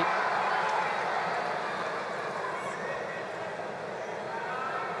particular volley?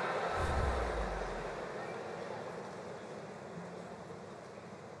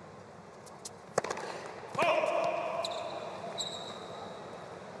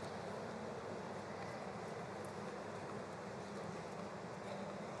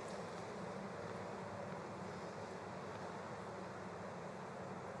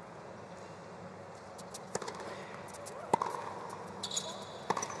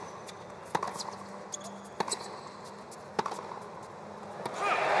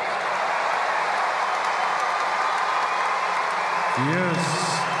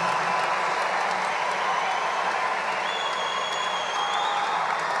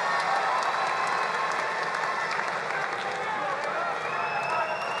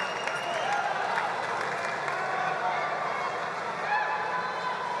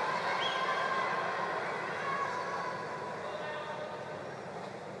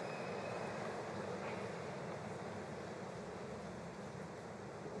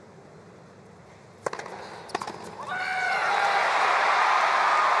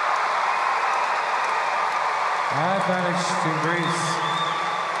 Team Greece.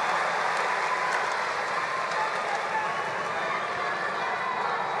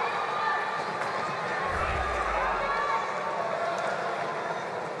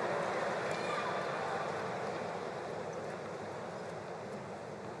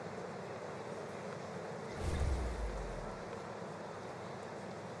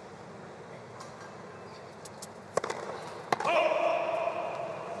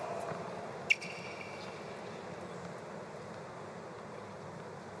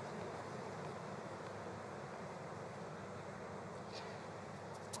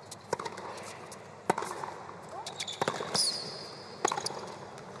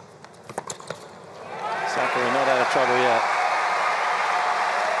 Sakkari not out of trouble yet.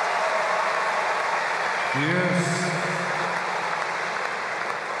 Yes.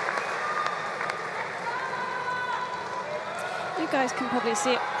 You guys can probably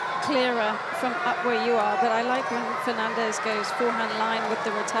see it clearer from up where you are, but I like when Fernandez goes forehand line with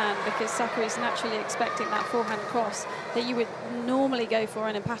the return, because Sakkari is naturally expecting that forehand cross that you would normally go for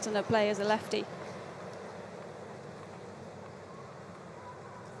in a pattern of play as a lefty.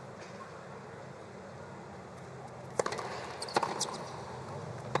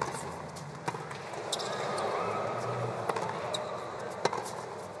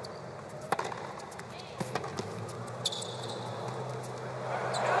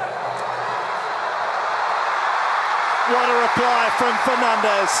 What a reply from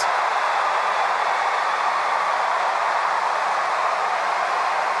Fernandez.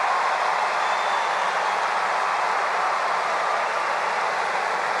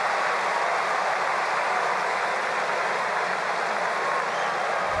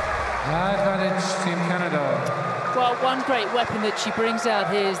 Advantage Team Canada. Well, one great weapon that she brings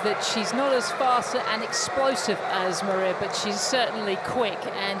out here is that she's not as fast and explosive as Maria, but she's certainly quick,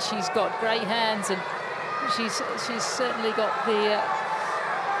 and she's got great hands, and she's certainly got the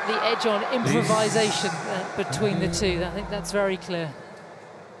edge on improvisation between the two. I think that's very clear.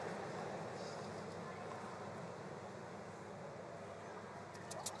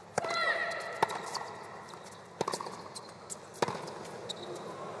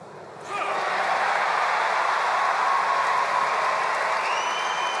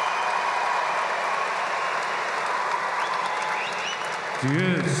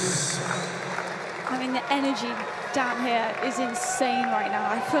 Yes. I mean, the energy down here is insane right now.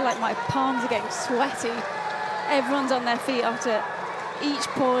 I feel like my palms are getting sweaty. Everyone's on their feet after each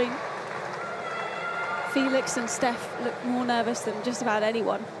point. Felix and Steph look more nervous than just about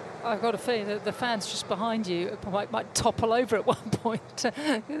anyone. I've got a feeling that the fans just behind you might topple over at one point.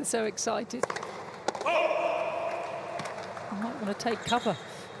 They're so excited. I might want to take cover.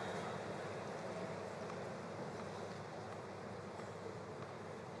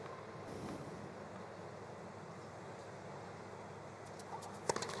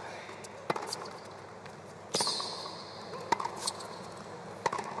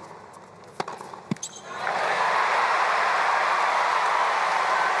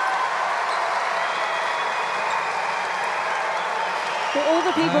 For all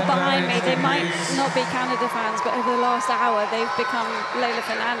the people behind me, they might not be Canada fans, but over the last hour, they've become Leylah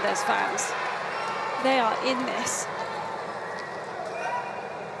Fernandez fans. They are in this.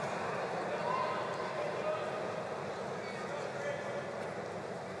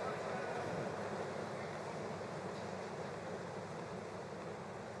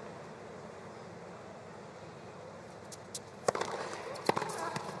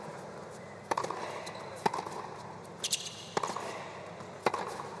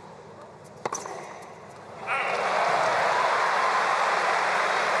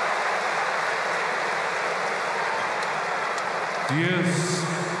 Yes.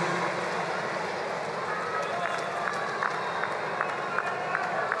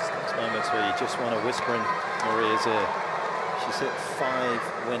 Those moments where you just want to whisper in Maria's ear. She's hit 5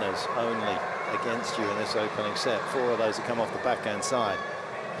 winners only against you in this opening set. 4 of those have come off the backhand side.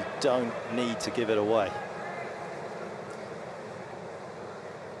 You don't need to give it away.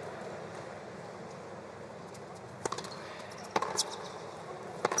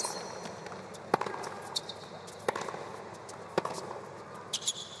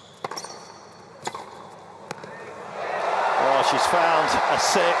 She's found a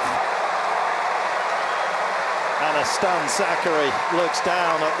 6th, and a stunned Sakkari looks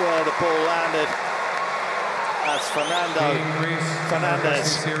down at where the ball landed. That's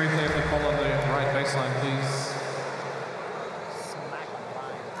Fernandez. See a replay of the ball on the right baseline, please.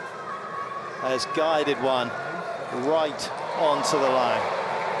 Has guided one right onto the line.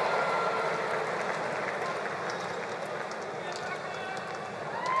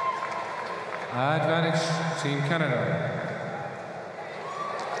 Advantage Team Canada.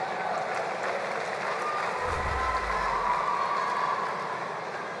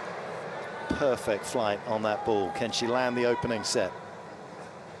 perfect flight on that ball. Can she land the opening set?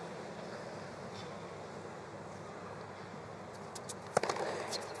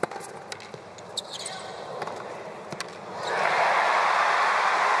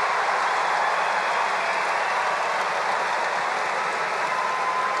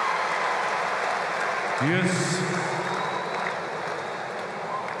 Yes.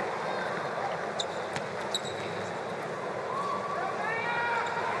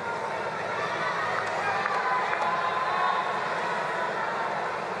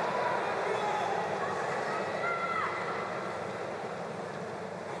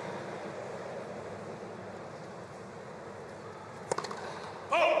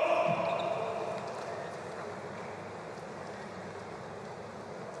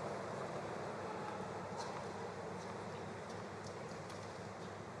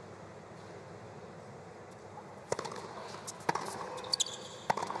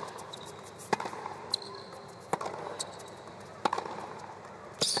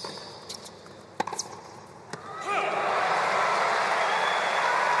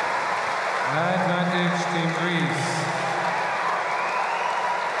 Advantage Team Greece.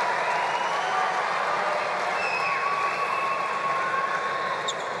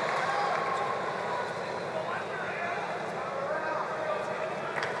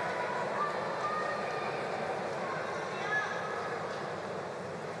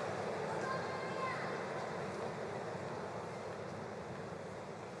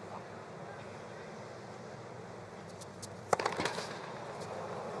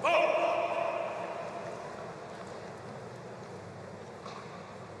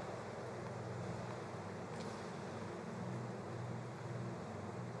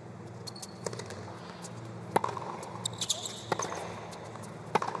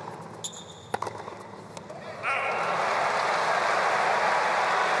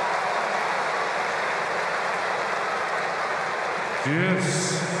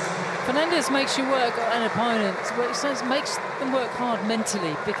 Yes. Fernandez makes you work an opponent, makes them work hard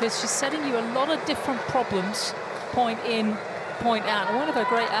mentally, because she's setting you a lot of different problems, point in, point out. And one of her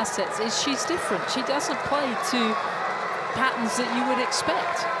great assets is she's different. She doesn't play to patterns that you would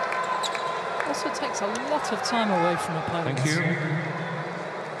expect. Also takes a lot of time away from opponents. Thank you.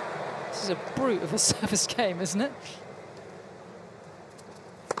 This is a brute of a service game, isn't it?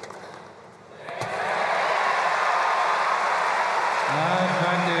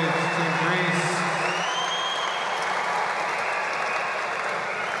 Advantage Team Greece.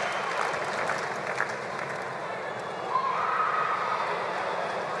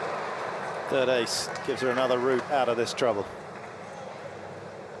 Third ace gives her another route out of this trouble.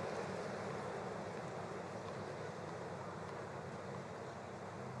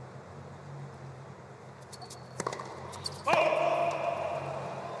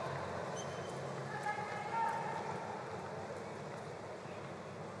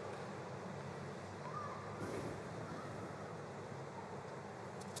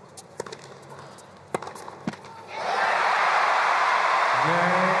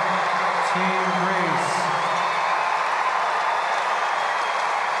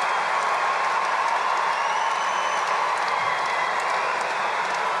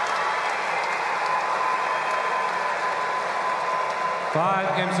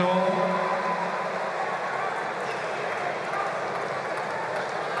 Five games all.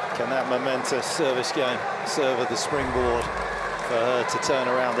 Can that momentous service game serve as the springboard for her to turn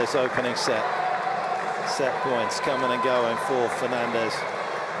around this opening set? Set points coming and going for Fernandez.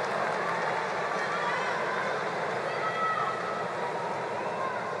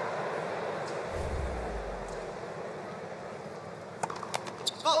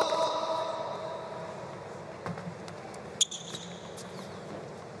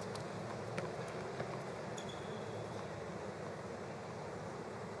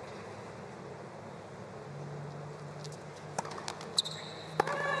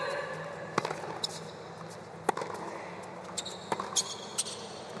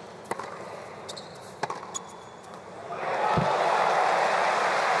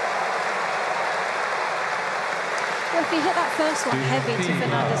 If you hit that first one heavy to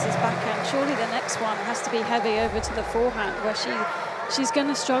Fernandez's backhand, surely the next one has to be heavy over to the forehand, where she's going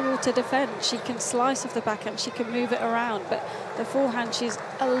to struggle to defend. She can slice off the backhand, she can move it around, but the forehand, she's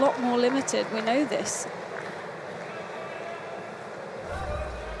a lot more limited. We know this.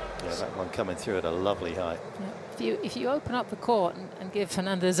 Yeah, that one coming through at a lovely height. Yeah. If you open up the court and give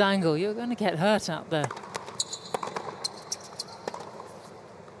Fernandez angle, you're going to get hurt out there.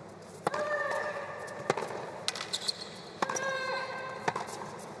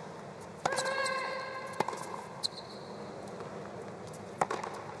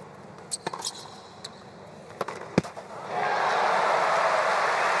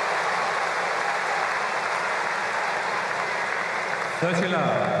 30 love.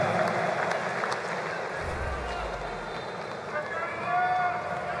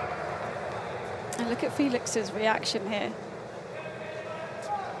 And look at Felix's reaction here.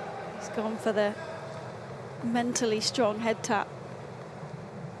 He's gone for the mentally strong head tap.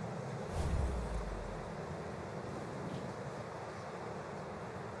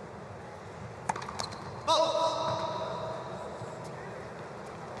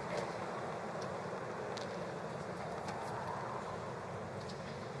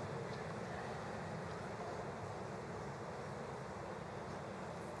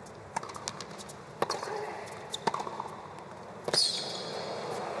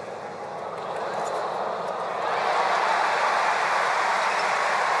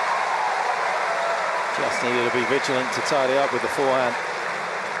 Just needed to be vigilant to tidy up with the forehand.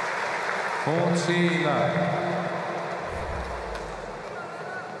 40 love.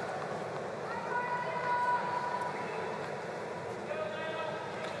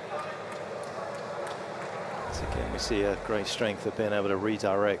 So again, we see a great strength of being able to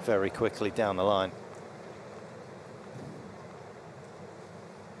redirect very quickly down the line.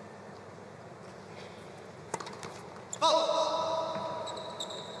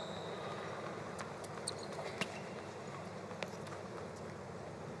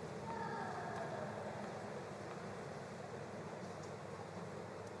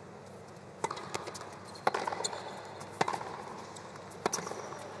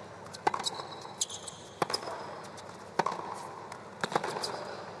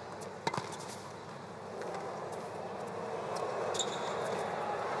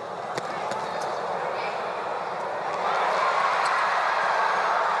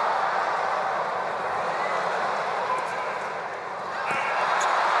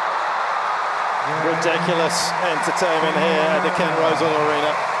 Ridiculous entertainment here at the Ken Rosewall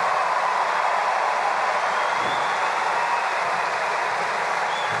Arena.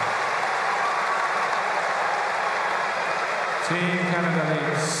 Team Canada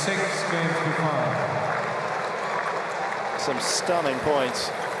leads 6 games to 5. Some stunning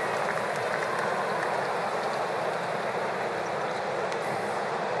points.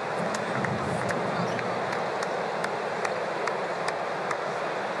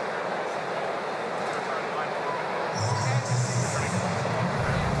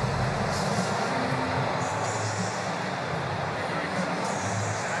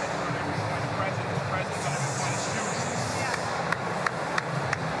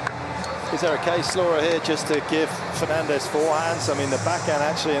 Is there a case, Laura, here just to give Fernandez forehands? I mean, the backhand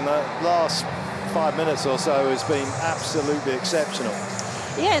actually in the last 5 minutes or so has been absolutely exceptional.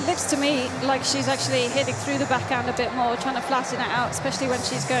 Yeah, it looks to me like she's actually hitting through the backhand a bit more, trying to flatten it out, especially when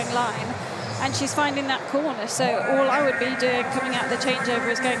she's going line. And she's finding that corner. So all I would be doing coming out the changeover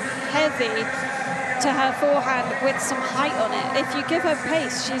is going heavy to her forehand with some height on it. If you give her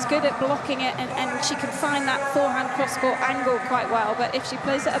pace, she's good at blocking it, and she can find that forehand cross-court angle quite well. But if she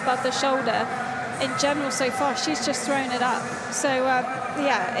plays it above the shoulder, in general so far, she's just thrown it up. So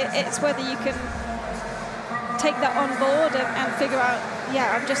yeah, it's whether you can take that on board and figure out,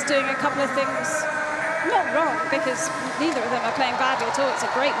 yeah, I'm just doing a couple of things not wrong, because neither of them are playing badly at all. It's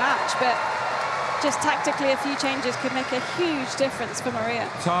a great match, but just tactically a few changes could make a huge difference for Maria.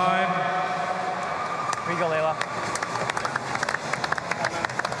 Time. Here you go, Leylah.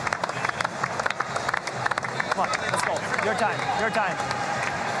 Come on, let's go. Your time, your time.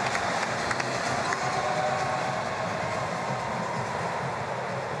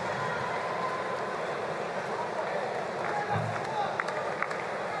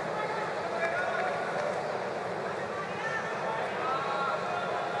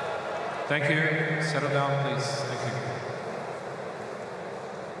 Thank you. Settle down, please. Thank you.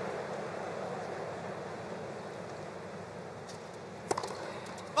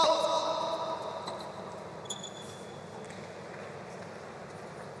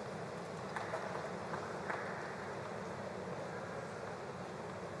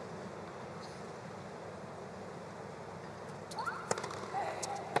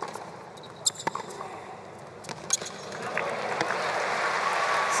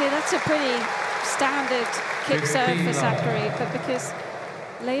 See, that's a pretty standard kick serve for Sakkari, but because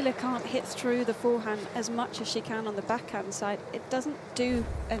Leylah can't hit through the forehand as much as she can on the backhand side, it doesn't do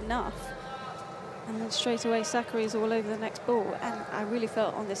enough. And then straight away Sakkari is all over the next ball, and I really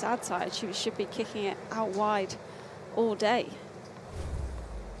felt on this ad side she should be kicking it out wide all day.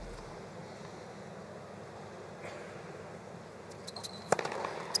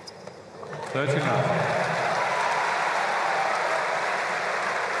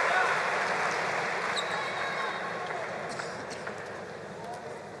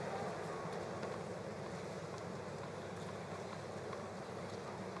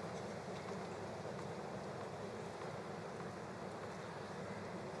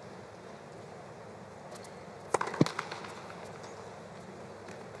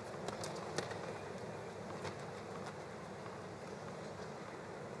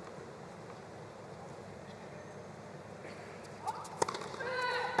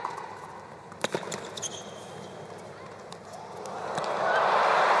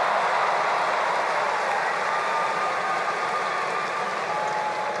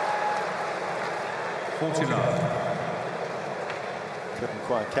 40 love. Couldn't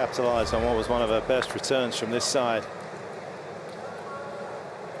quite capitalise on what was one of her best returns from this side.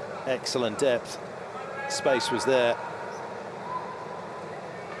 Excellent depth. Space was there.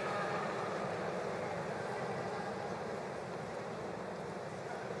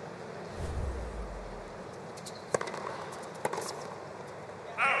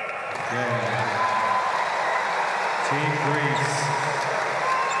 Team Greece.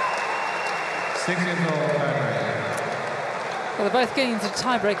 6 years old tiebreak. Well, they're both getting into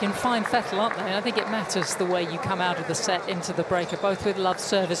tiebreak in fine fettle, aren't they? And I think it matters the way you come out of the set into the breaker, both with love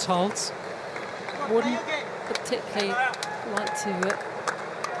service holds. Wouldn't particularly like to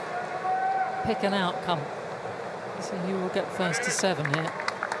pick an outcome. So you will get first to 7 here. Here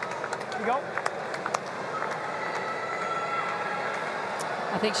you go.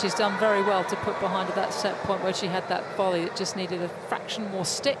 I think she's done very well to put behind her that set point where she had that volley. It just needed a fraction more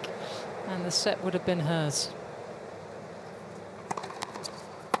stick, and the set would have been hers.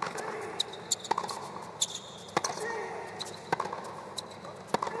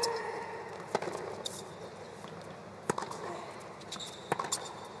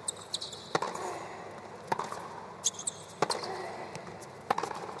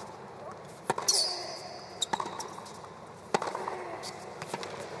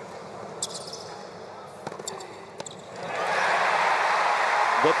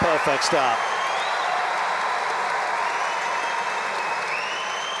 The perfect start.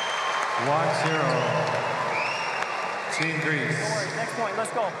 1-0. Team Greece. No worries. Next point.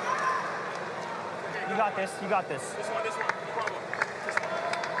 Let's go. You got this. You got this. This one. No problem. This one.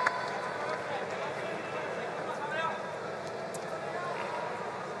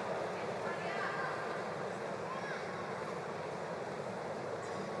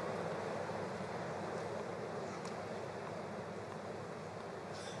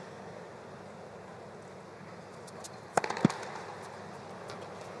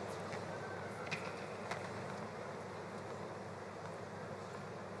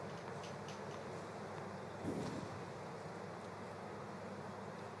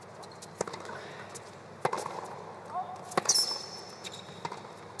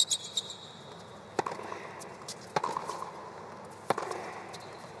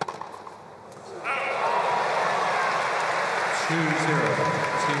 Team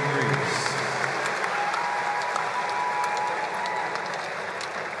Greece.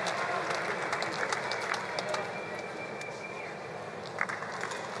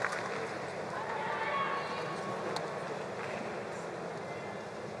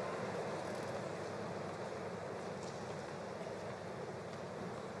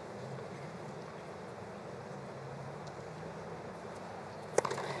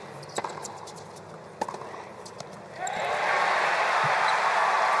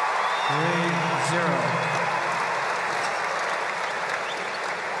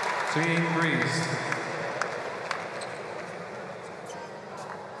 Team Greece.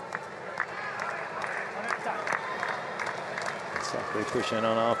 Sakkari pushing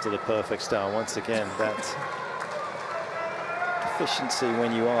on after the perfect start. Once again, that efficiency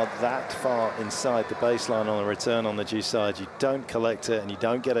when you are that far inside the baseline on the return on the due side, you don't collect it and you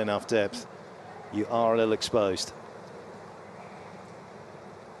don't get enough depth, you are a little exposed.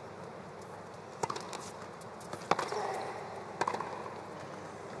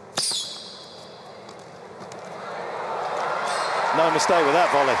 No mistake with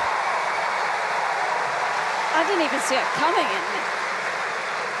that volley. I didn't even see it coming in.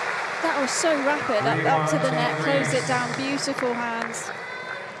 That was so rapid, up to the net, closed it down, beautiful hands.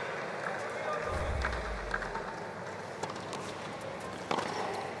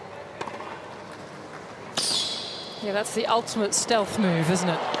 Yeah, that's the ultimate stealth move, isn't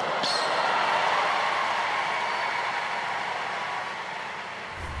it?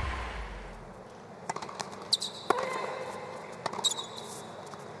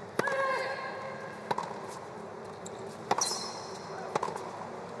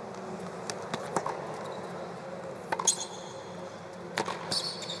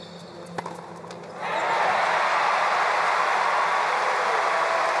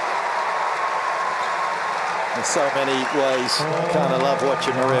 In so many ways, kind of love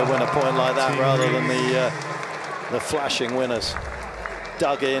watching Maria win a point like that rather than the flashing winners.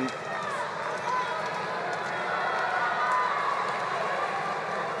 Dug in.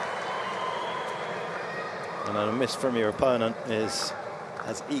 And a miss from your opponent has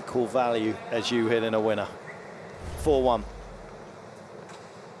equal value as you hitting a winner. 4-1.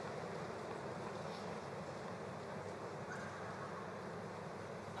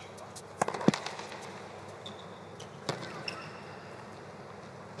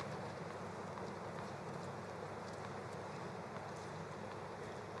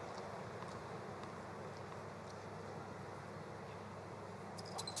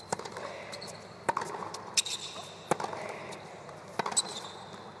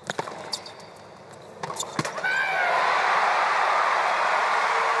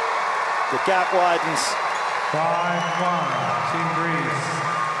 gap widens. 5-1, Team Greece.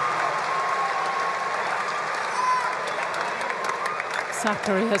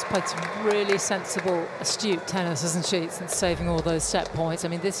 Sakkari has played some really sensible, astute tennis, hasn't she, since saving all those set points. I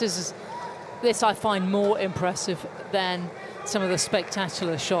mean, this I find more impressive than some of the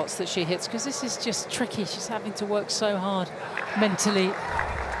spectacular shots that she hits, because this is just tricky. She's having to work so hard mentally.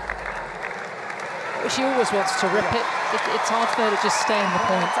 She always wants to rip it. It's hard for her to just stay in the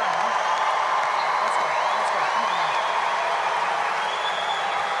point.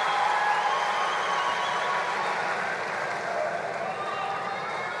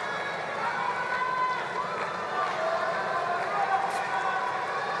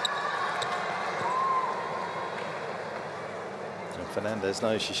 Fernandez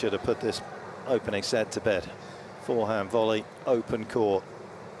knows she should have put this opening set to bed. Forehand volley, open court.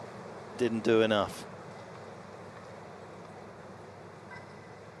 Didn't do enough.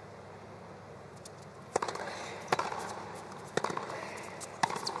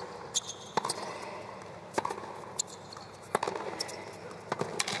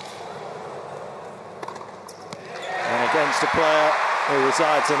 And against a player who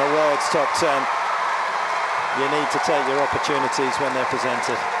resides in the world's top 10, you need to take your opportunities when they're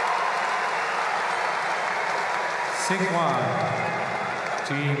presented. 6-1,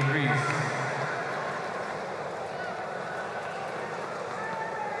 Team Greece.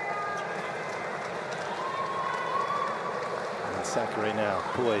 And Sakkari now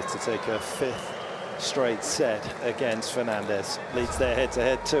poised to take her 5th straight set against Fernandez. Leads their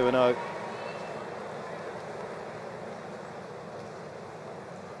head-to-head 2-0.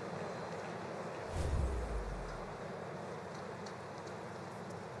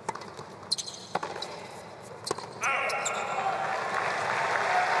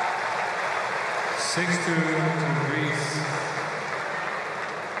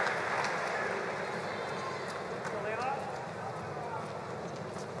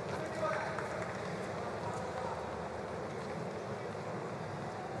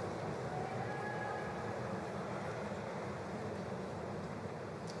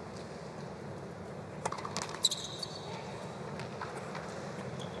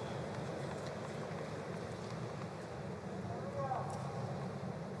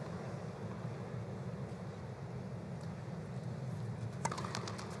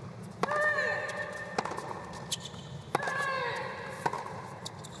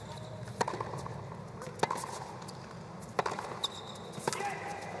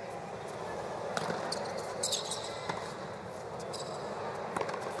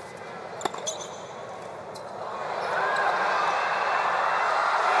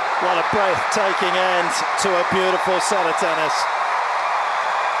 What a breathtaking end to a beautiful set of tennis.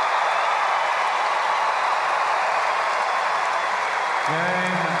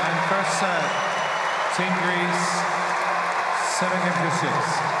 Game and first set. Team Greece, 7-6.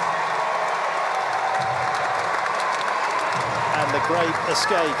 And the great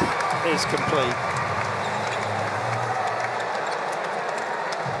escape is complete.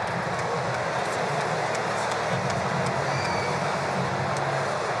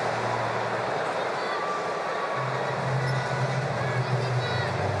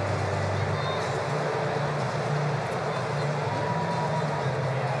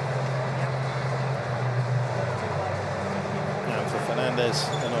 Fernandez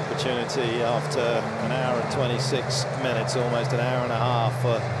an opportunity after an hour and 26 minutes, almost an hour and a half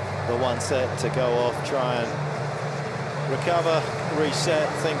for the one set to go off, try and recover, reset,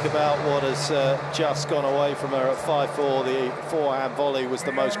 think about what has just gone away from her at 5-4. The forehand volley was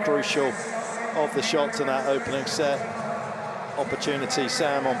the most crucial of the shots in that opening set. Opportunity,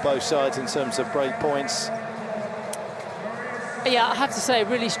 Sam, on both sides in terms of break points. Yeah, I have to say,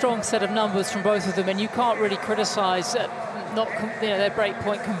 really strong set of numbers from both of them, and you can't really criticise their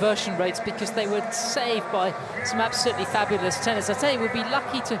break-point conversion rates, because they were saved by some absolutely fabulous tennis. I tell you, we'll be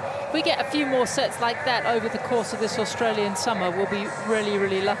lucky to, if we get a few more sets like that over the course of this Australian summer, we'll be really,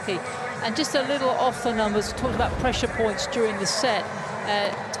 really lucky. And just a little off the numbers, we talked about pressure points during the set.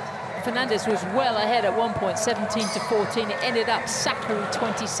 Fernandez was well ahead at one point, 17-14. It ended up Sakkari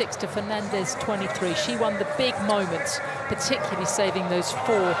 26 to Fernandez 23. She won the big moments, particularly saving those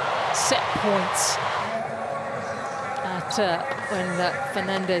 4 set points when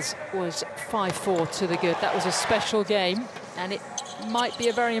Fernandez was 5-4 to the good. That was a special game, and it might be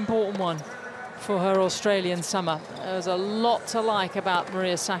a very important one for her Australian summer. There was a lot to like about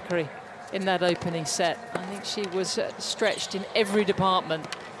Maria Sakkari in that opening set. I think she was stretched in every department.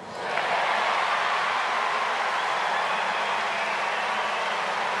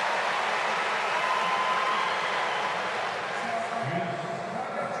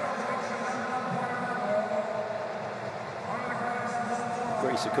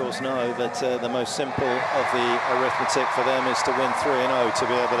 Greece, of course, know that the most simple of the arithmetic for them is to win 3-0 to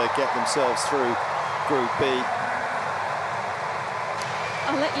be able to get themselves through Group B.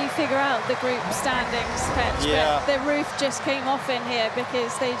 I'll let you figure out the group standings, Petch, but the roof just came off in here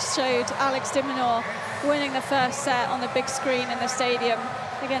because they showed Alex de Minaur winning the first set on the big screen in the stadium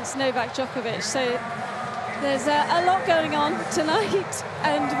against Novak Djokovic. So there's a lot going on tonight,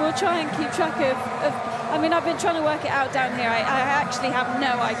 and we'll try and keep track of I mean, I've been trying to work it out down here. I actually have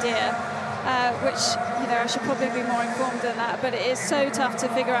no idea, which, you know, I should probably be more informed than that, but it is so tough to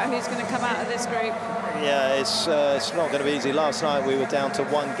figure out who's going to come out of this group. Yeah, it's not going to be easy. Last night we were down to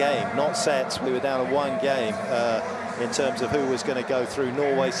one game, not sets. We were down to one game in terms of who was going to go through.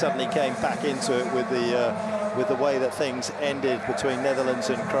 Norway suddenly came back into it with the way that things ended between Netherlands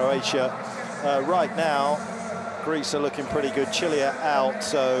and Croatia. Right now, Greece are looking pretty good. Chile are out,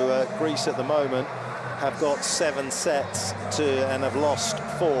 so Greece at the moment have got 7 sets and have lost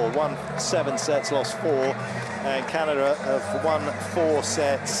 4. Won 7 sets, lost 4, and Canada have won 4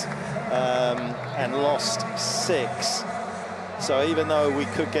 sets. And lost 6. So even though we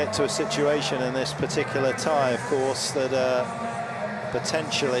could get to a situation in this particular tie, of course, that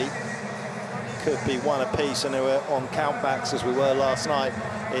potentially could be one apiece, and we're on countbacks as we were last night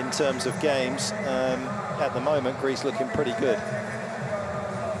in terms of games. At the moment, Greece looking pretty good.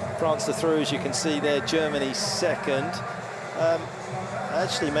 France are through, as you can see there. Germany second.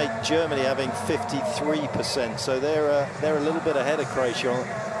 Actually made Germany having 53%, so they're a little bit ahead of Croatia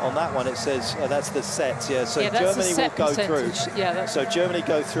on that one. It says that's the sets, yeah. So yeah, Germany will go through. Yeah, so Germany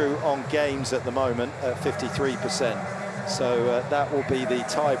go through on games at the moment at 53%. So that will be the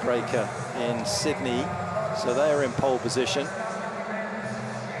tiebreaker in Sydney. So they're in pole position.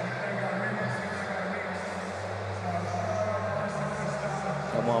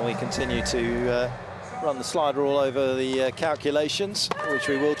 And while we continue to run the slider all over the calculations, which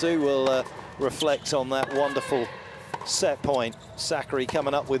we will do, we'll reflect on that wonderful set point. Sakkari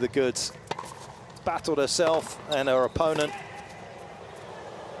coming up with the goods. Battled herself and her opponent,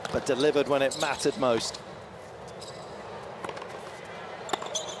 but delivered when it mattered most.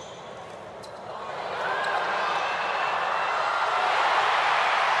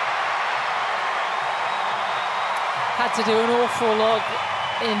 Had to do an awful lot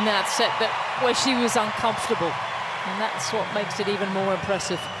in that set where she was uncomfortable, and that's what makes it even more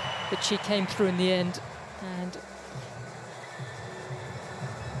impressive that she came through in the end. And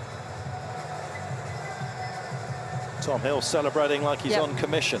Tom Hill celebrating like he's on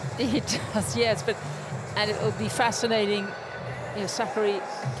commission. He does, yes, and it'll be fascinating. You know, Sakkari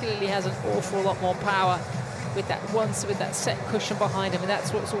clearly has an awful lot more power with that set cushion behind him, and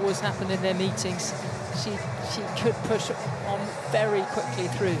that's what's always happened in their meetings. She could push on very quickly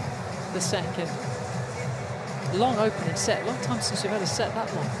through the second. Long opening set. Long time since we've had a set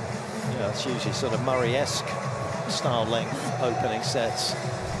that long. Yeah, it's usually sort of Murray-esque style length opening sets.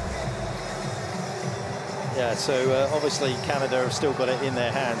 Yeah, so obviously Canada have still got it in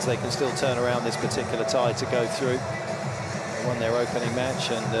their hands. They can still turn around this particular tie to go through. They won their opening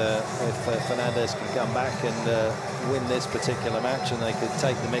match, and if Fernandez can come back and win this particular match, and they could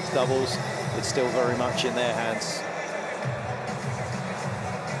take the mixed doubles, it's still very much in their hands.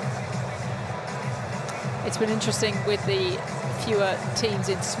 It's been interesting with the fewer teams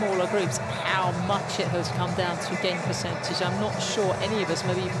in smaller groups, how much it has come down to game percentage. I'm not sure any of us,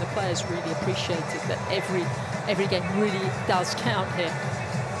 maybe even the players, really appreciated that every game really does count here.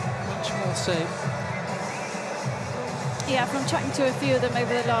 Much more so. Yeah, from chatting to a few of them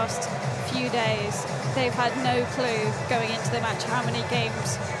over the last few days, they've had no clue going into the match how many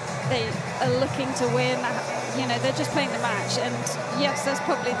games they are looking to win. You know, they're just playing the match, and yes, that's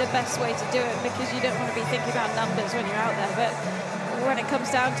probably the best way to do it, because you don't want to be thinking about numbers when you're out there, but when it comes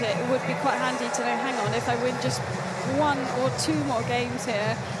down to it, it would be quite handy to know, hang on, if I win just 1 or 2 more games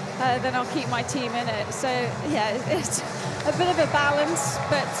here, then I'll keep my team in it. So yeah, it's a bit of a balance,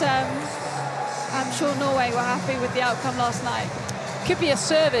 but I'm sure Norway were happy with the outcome last night. Could be a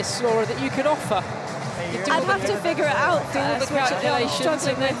service, Laura, that you could offer. I'd have to figure it out do all the calculations,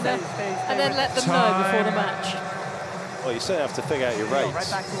 and then let them know before the match. Well, you certainly have to figure out your rates. Right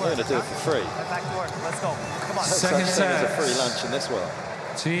back to You're work. going to do it for free. Right back to work. Let's go. Come on. Second Such thing as a set. free lunch in this world.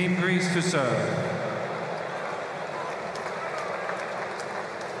 Team Greece to serve.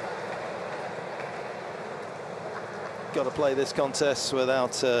 Got to play this contest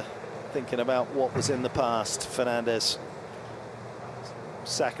without thinking about what was in the past. Fernandez,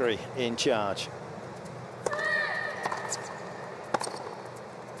 Sakkari in charge.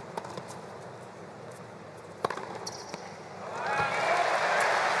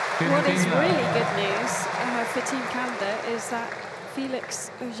 What is really good news for Team Canada is that Felix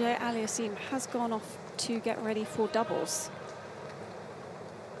Auger-Aliassime has gone off to get ready for doubles.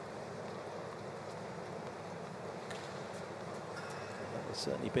 That would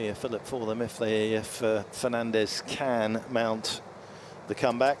certainly be a fillip for them if Fernandez can mount the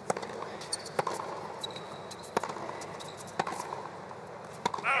comeback.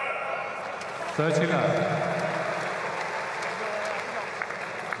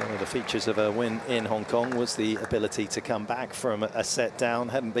 One of the features of her win in Hong Kong was the ability to come back from a set down.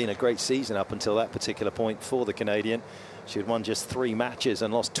 Hadn't been a great season up until that particular point for the Canadian. She had won just 3 matches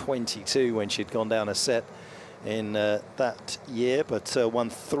and lost 22 when she'd gone down a set in that year, but won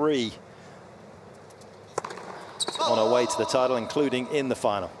 3 on her way to the title, including in the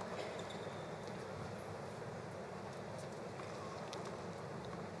final.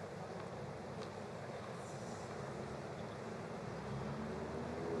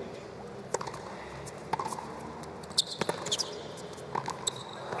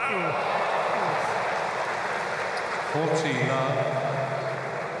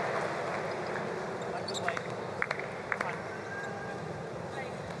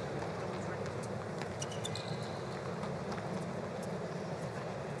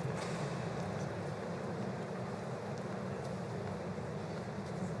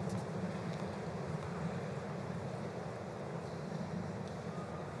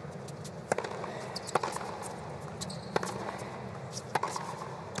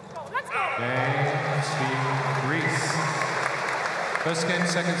 First game,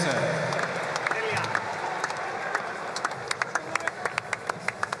 second set.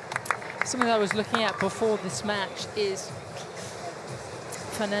 Something I was looking at before this match is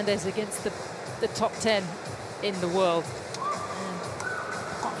Fernandez against the top 10 in the world. And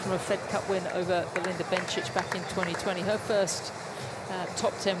apart from a Fed Cup win over Belinda Bencic back in 2020, her first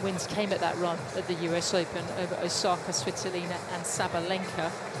top 10 wins came at that run at the US Open over Osaka, Svitolina and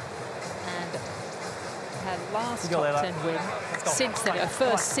Sabalenka. Her last top 10 win since then, her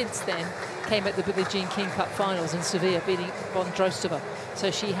first since then, came at the Billie Jean King Cup finals in Sevilla, beating Vondrousova. So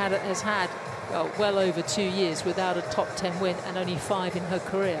she has had well over 2 years without a top 10 win and only 5 in her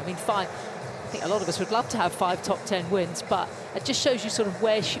career. I mean, 5. I think a lot of us would love to have 5 top 10 wins, but it just shows you sort of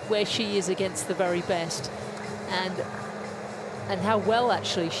where she is against the very best, and how well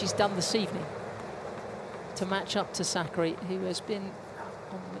actually she's done this evening to match up to Sakkari, who has been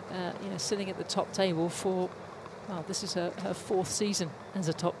sitting at the top table for, well, this is her 4th season as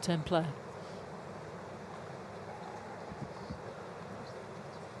a top 10 player.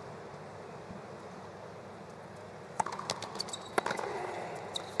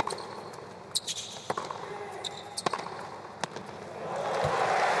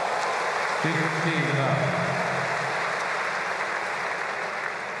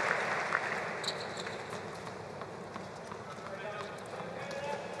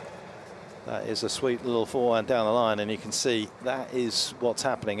 That is a sweet little forehand down the line, and you can see that is what's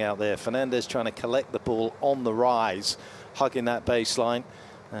happening out there. Fernandez trying to collect the ball on the rise, hugging that baseline,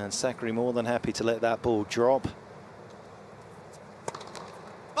 and Sakkari more than happy to let that ball drop.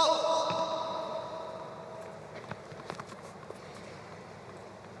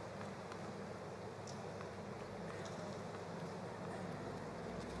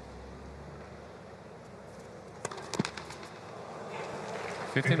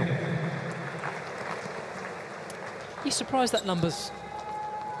 You surprised that number's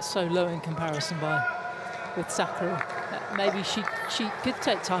so low in comparison with Sakkari. Maybe she could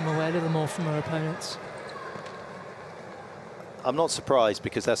take time away a little more from her opponents. I'm not surprised,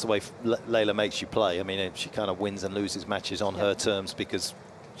 because that's the way Leylah makes you play. I mean, she kind of wins and loses matches on her terms because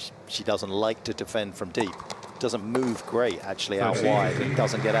she doesn't like to defend from deep. Doesn't move great, actually, out wide, and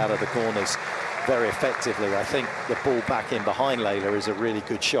doesn't get out of the corners very effectively. I think the ball back in behind Leylah is a really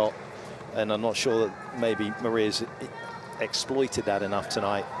good shot, and I'm not sure that maybe Maria's exploited that enough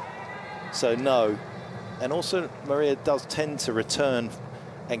tonight. So no. And also Maria does tend to return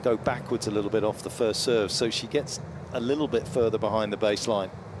and go backwards a little bit off the first serve, so she gets a little bit further behind the baseline.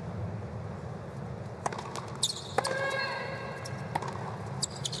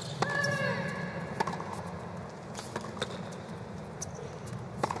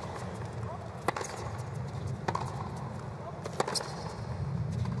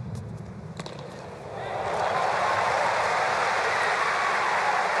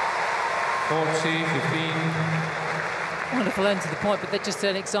 Wonderful end to the point, but they're just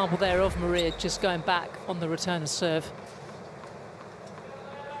an example there of Maria just going back on the return of serve.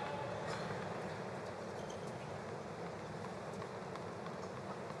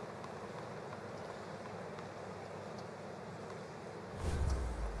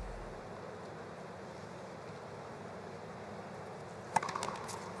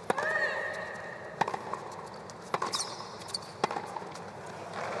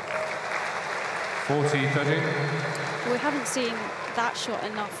 40-30. We haven't seen that shot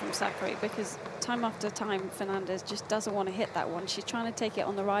enough from Sakkari, because time after time Fernandez just doesn't want to hit that one. She's trying to take it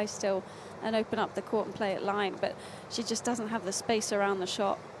on the rise still and open up the court and play it line, but she just doesn't have the space around the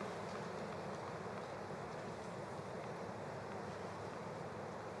shot.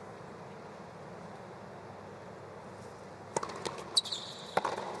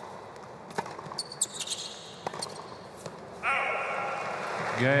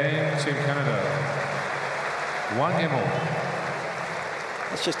 Game, Team Canada. 1 game more.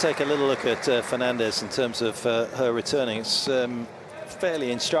 Let's just take a little look at Fernandez in terms of her returning. It's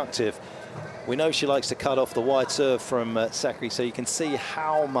fairly instructive. We know she likes to cut off the wide serve from Sakkari, so you can see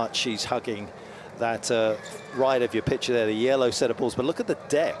how much she's hugging that right of your picture there, the yellow set of balls. But look at the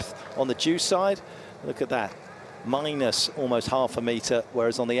depth on the due side. Look at that, minus almost half a metre,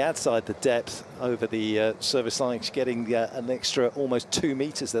 whereas on the ad side, the depth over the service line is getting an extra almost 2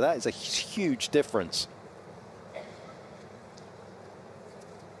 metres there. That is a huge difference.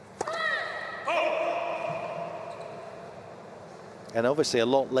 And obviously a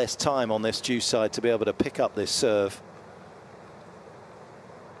lot less time on this due side to be able to pick up this serve.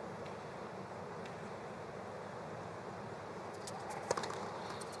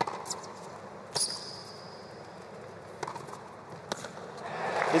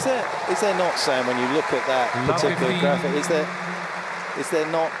 Is there not, Sam, when you look at that particular graphic, is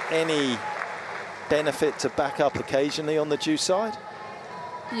there not any benefit to back up occasionally on the due side?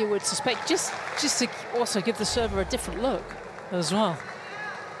 You would suspect, just to also give the server a different look as well.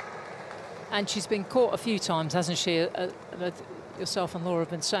 And she's been caught a few times, hasn't she? Yourself and Laura have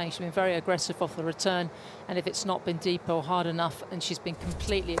been saying she's been very aggressive off the return, and if it's not been deep or hard enough, and she's been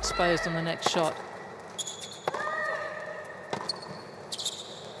completely exposed on the next shot.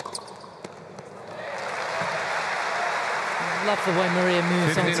 I love the way Maria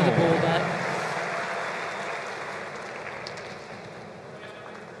moves onto the ball there.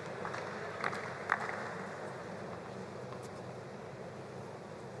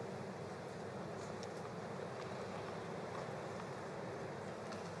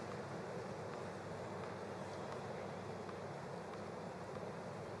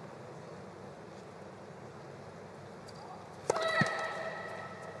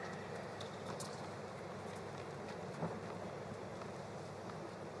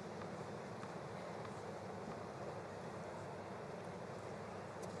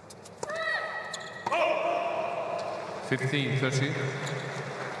 $15-30.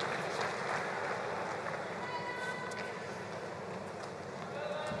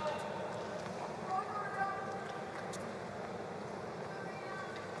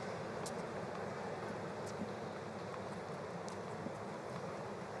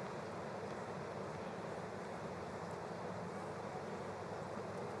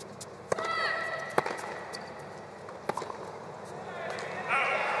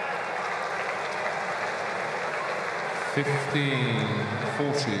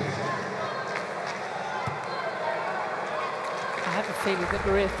 $15-40. I have a feeling that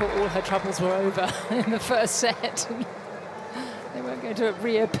Maria thought all her troubles were over in the first set. They weren't going to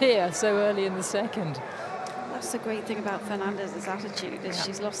reappear so early in the second. That's the great thing about Fernandez's attitude, is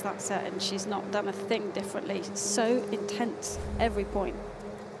she's lost that set and she's not done a thing differently. It's so intense every point.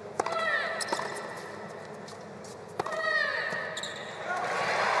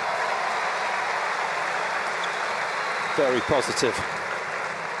 Very positive.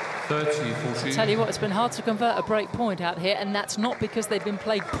 30-40. Tell you what, it's been hard to convert a break point out here, and that's not because they've been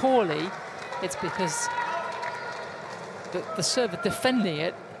played poorly. It's because the server defending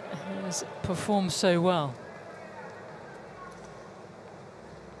it has performed so well.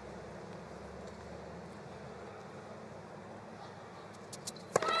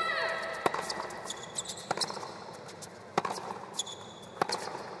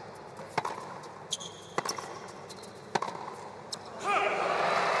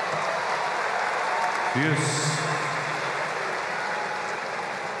 Yes.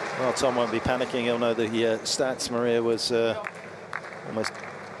 Well, Tom won't be panicking. He'll know the stats. Maria was almost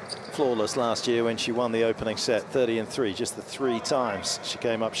flawless last year when she won the opening set, 30-3, just the 3 times she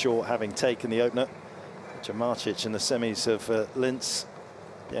came up short, having taken the opener. Jamarcic in the semis of Linz,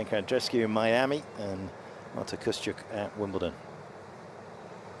 Bianca Andreescu in Miami, and Marta Kuszczuk at Wimbledon.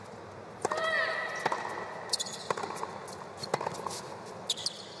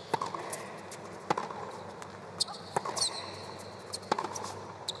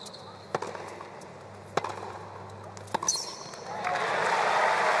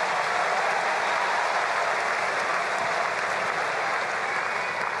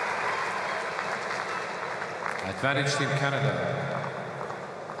 Advantage Team Canada.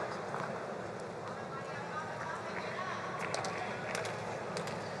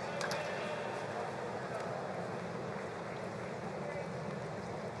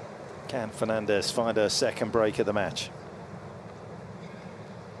 Can Fernandez find her second break of the match?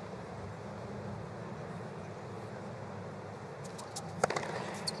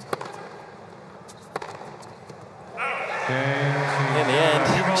 In the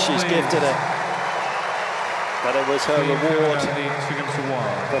end, she's gifted it. But it was her reward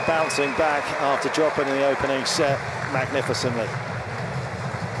for bouncing back after dropping in the opening set magnificently.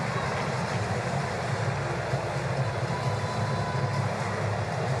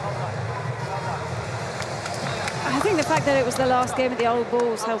 I think the fact that it was the last game of the old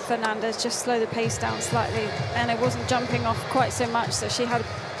balls helped Fernandez just slow the pace down slightly, and it wasn't jumping off quite so much, so she had,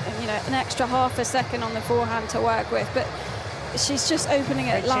 you know, an extra half a second on the forehand to work with. But she's just opening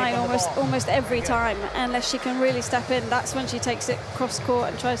at line almost every time. Unless she can really step in, that's when she takes it cross court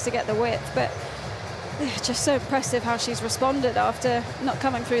and tries to get the width. But yeah, just so impressive how she's responded after not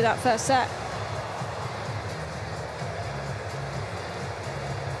coming through that first set.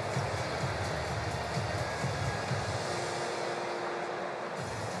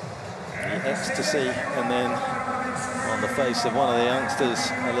 Ecstasy, and then on the face of one of the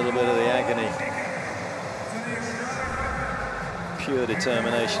youngsters, a little bit of the agony. Pure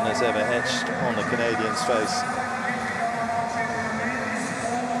determination as ever etched on the Canadian's face.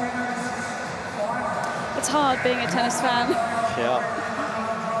 It's hard being a tennis fan. Yeah.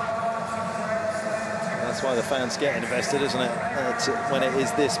 That's why the fans get invested, isn't it? When it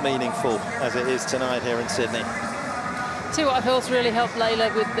is this meaningful as it is tonight here in Sydney. See what I feel's really helped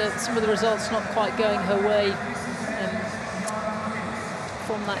Leylah with some of the results not quite going her way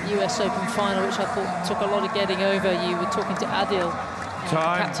from that US Open final, which I thought took a lot of getting over. You were talking to Adil, the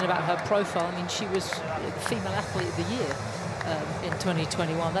captain, about her profile. I mean, she was the female athlete of the year in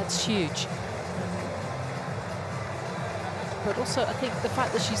 2021. That's huge. But also, I think the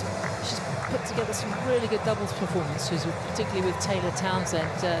fact that she's put together some really good doubles performances, particularly with Taylor Townsend.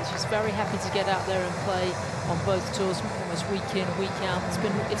 She's very happy to get out there and play on both tours, almost week in, week out.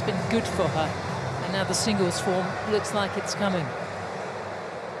 It's been good for her, and now the singles form looks like it's coming.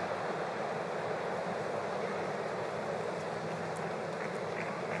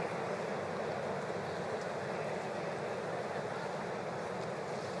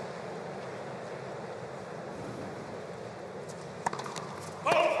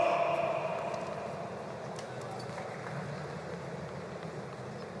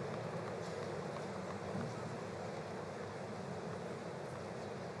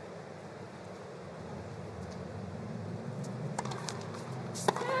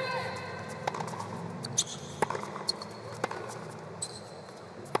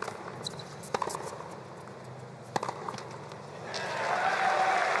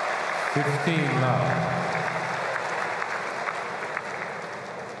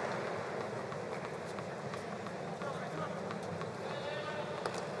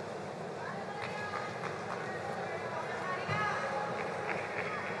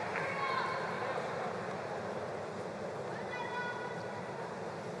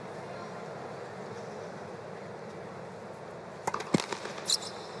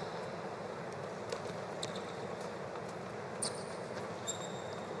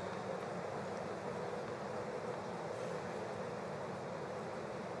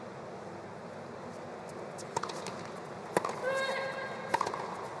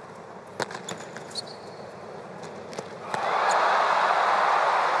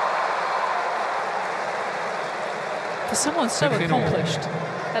 For someone so accomplished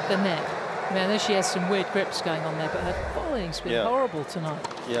at the net, I mean, I know she has some weird grips going on there, but her volleying's been horrible tonight.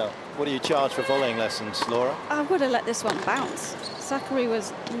 Yeah. What do you charge for volleying lessons, Laura? I would have let this one bounce. Sakkari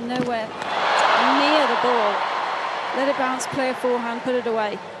was nowhere near the ball. Let it bounce, play a forehand, put it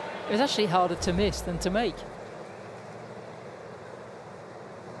away. It was actually harder to miss than to make.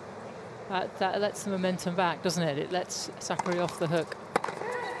 That lets the momentum back, doesn't it? It lets Sakkari off the hook.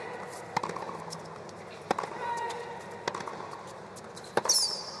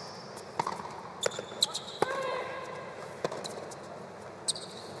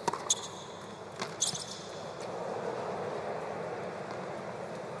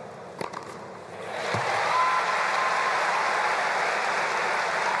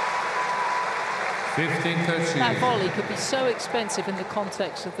 That volley could be so expensive in the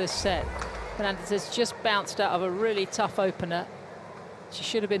context of this set. Fernandez has just bounced out of a really tough opener. She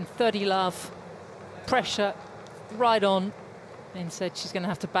should have been 30 love, pressure right on, and said she's going to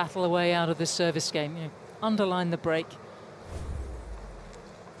have to battle her way out of this service game. You know, underline the break.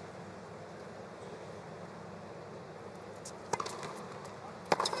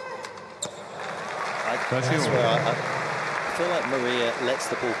 That's where I feel like Maria lets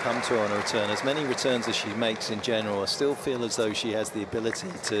the ball come to her on a return. As many returns as she makes in general, I still feel as though she has the ability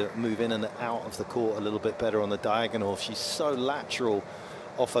to move in and out of the court a little bit better on the diagonal. She's so lateral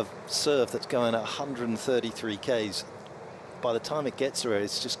off a serve that's going at 133 Ks. By the time it gets to her,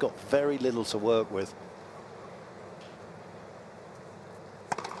 it's just got very little to work with.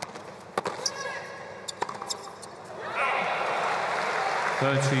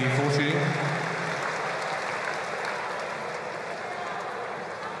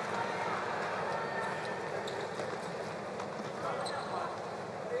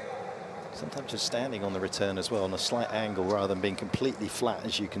 Sometimes just standing on the return as well on a slight angle rather than being completely flat,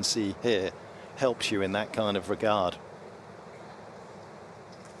 as you can see here, helps you in that kind of regard.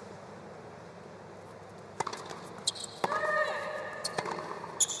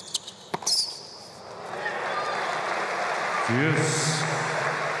 Yes.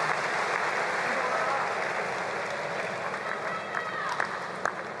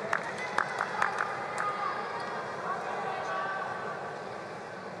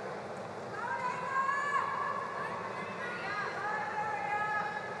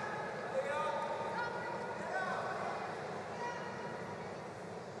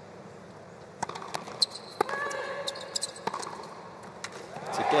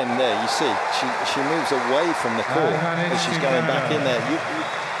 Again, there you see she moves away from the court as she's going back in there. You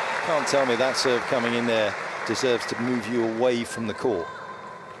can't tell me that serve coming in there deserves to move you away from the court.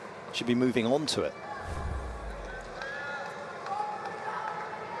 Should be moving on to it.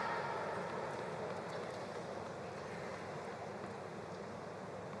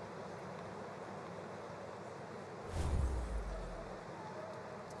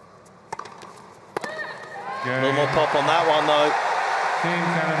 A little more pop on that one though. Team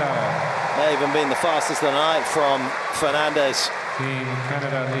Canada. May even been the fastest of the night from Fernandez. Team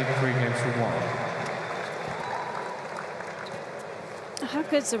Canada lead 3 games to 1. How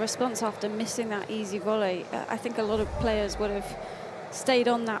good's the response after missing that easy volley? I think a lot of players would have stayed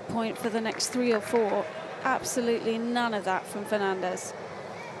on that point for the next 3 or 4. Absolutely none of that from Fernandez.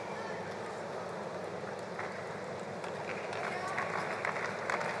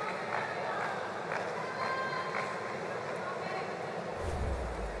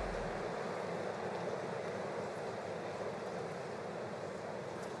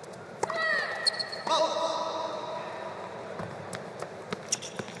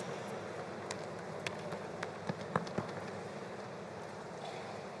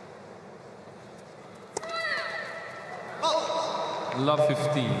 Love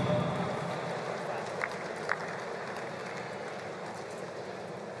 15.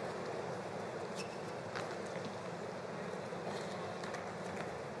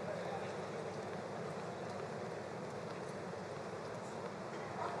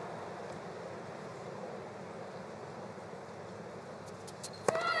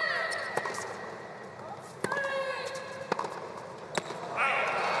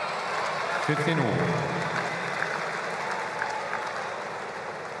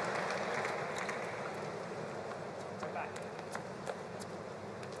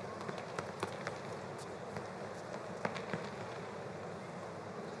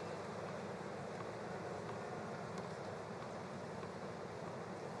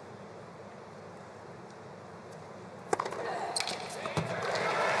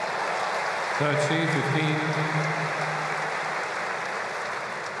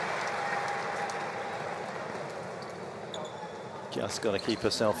 Just got to keep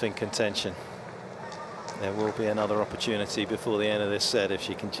herself in contention. There will be another opportunity before the end of this set if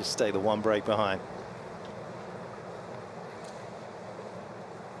she can just stay the 1 break behind.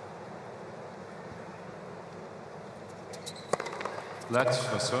 Let's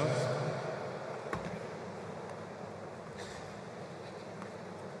serve.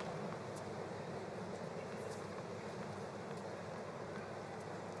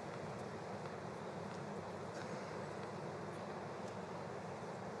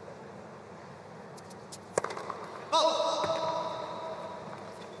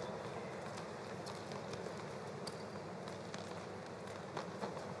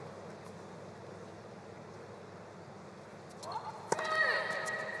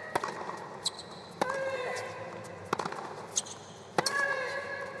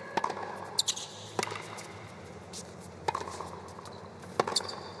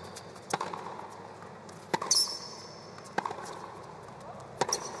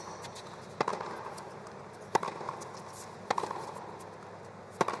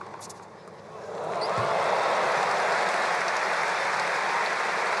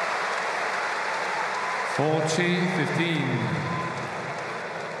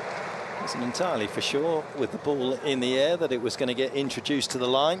 Wasn't entirely for sure with the ball in the air that it was going to get introduced to the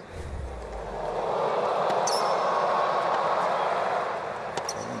line.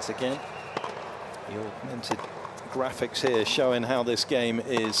 And once again, the augmented graphics here showing how this game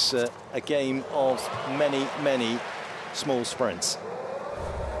is a game of many, many small sprints.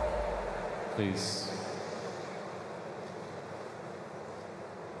 Please.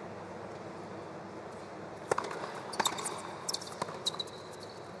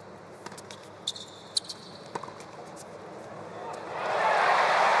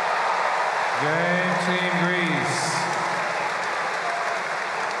 Game, Team Greece.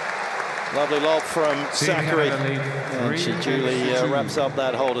 Lovely lob from Sakkari, Canada and she duly 3-2. wraps up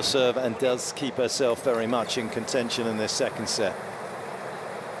that holder serve and does keep herself very much in contention in this second set.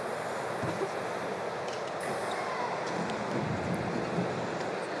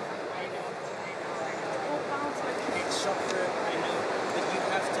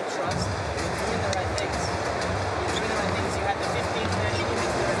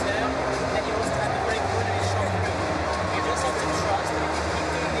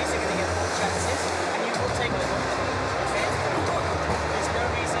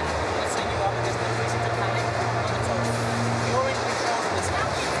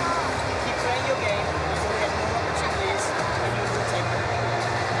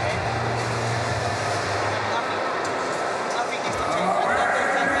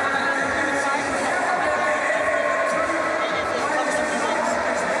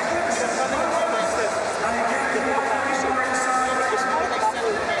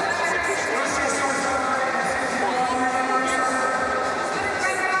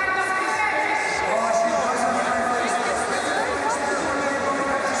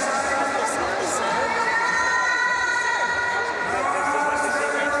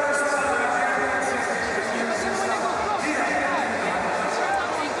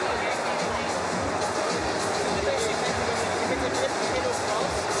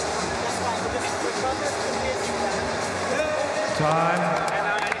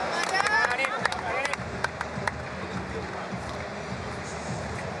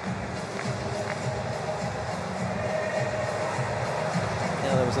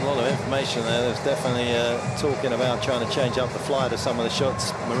 There was definitely talking about trying to change up the flight of some of the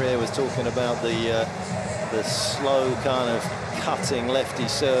shots. Maria was talking about the slow kind of cutting lefty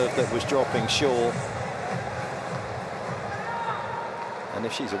serve that was dropping short. And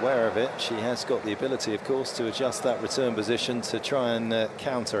if she's aware of it, she has got the ability, of course, to adjust that return position to try and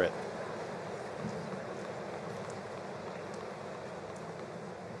counter it.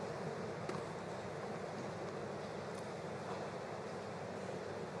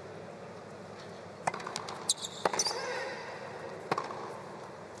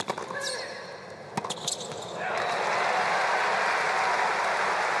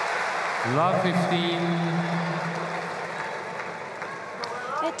 Love 15.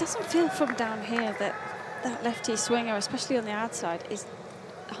 It doesn't feel from down here that that lefty swinger, especially on the outside, is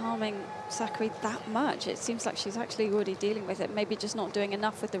harming Sakkari that much. It seems like she's actually already dealing with it, maybe just not doing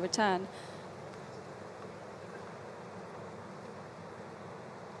enough with the return.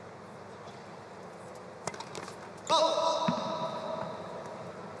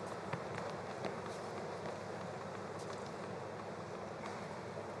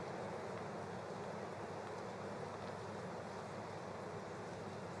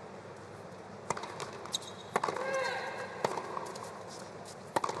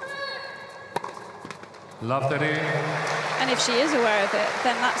 Love that in. And if she is aware of it,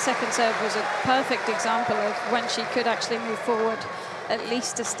 then that second serve was a perfect example of when she could actually move forward at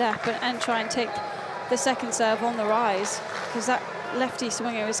least a step and try and take the second serve on the rise, because that lefty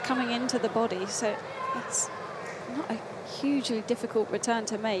swinger is coming into the body, so it's not a hugely difficult return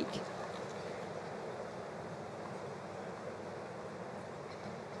to make.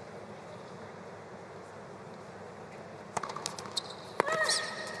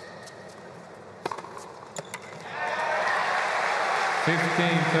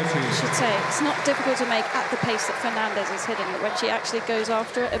 I should say, it's not difficult to make at the pace that Fernandez is hitting it. When she actually goes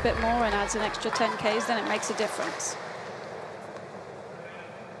after it a bit more and adds an extra 10 Ks, then it makes a difference.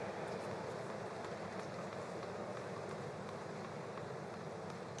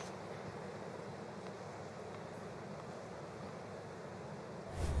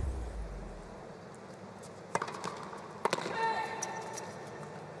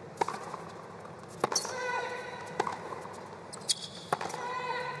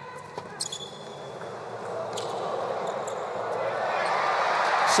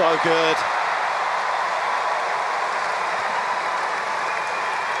 So good.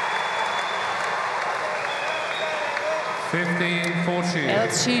 15-14. Yeah,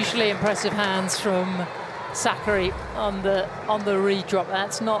 that's hugely impressive hands from Sakkari on the redrop.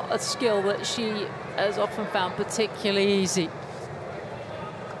 That's not a skill that she has often found particularly easy.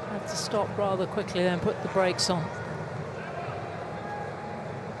 Had to stop rather quickly, then put the brakes on.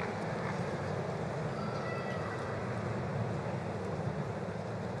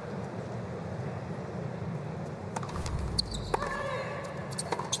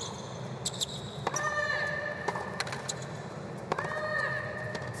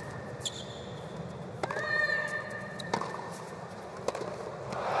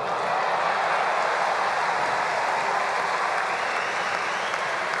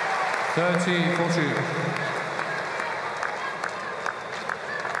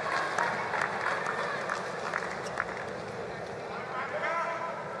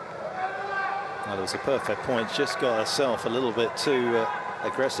 Well, it was a perfect point. Just got herself a little bit too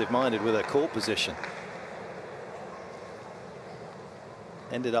aggressive-minded with her court position.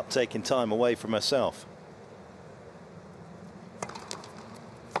 Ended up taking time away from herself.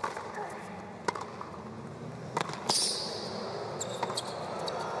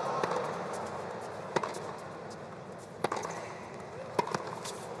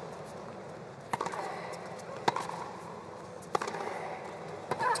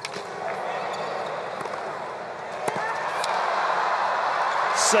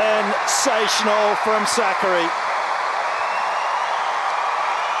 Sensational from Sakkari.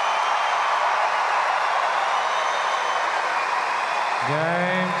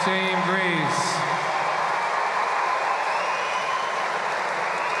 Game, Team Greece.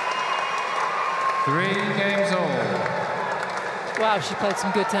 Three games all. Wow, she played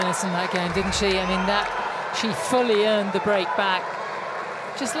some good tennis in that game, didn't she? I mean, that she fully earned the break back.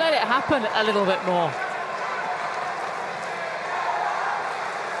 Just let it happen a little bit more.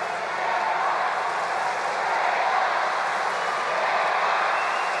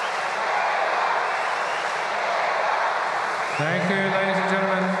 Thank you, ladies and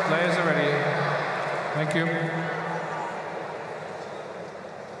gentlemen. Players are ready. Thank you.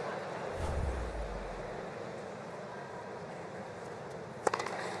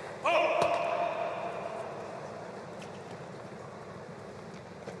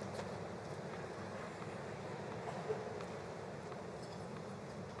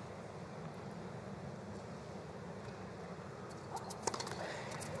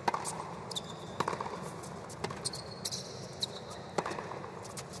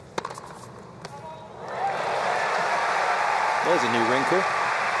 There's a new wrinkle.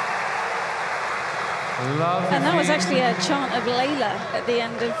 And that was actually a chant of Leylah at the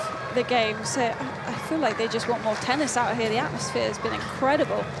end of the game. So I feel like they just want more tennis out here. The atmosphere has been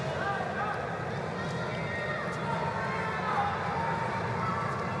incredible.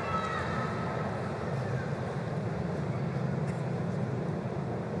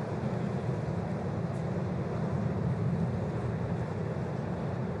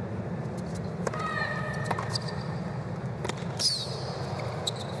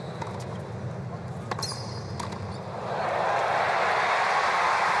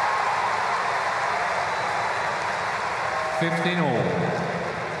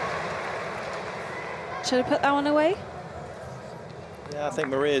 Should I put that one away? Yeah, I think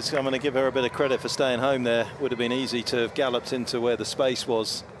Maria's, I'm going to give her a bit of credit for staying home there. Would have been easy to have galloped into where the space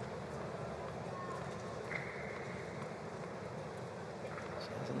was. She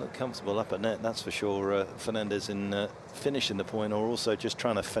doesn't look comfortable up at net, that's for sure. Fernandez in finishing the point, or also just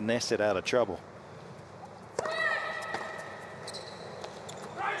trying to finesse it out of trouble.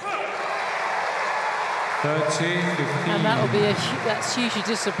 And that will be that's hugely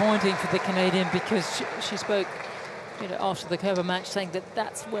disappointing for the Canadian, because she spoke, you know, after the cover match, saying that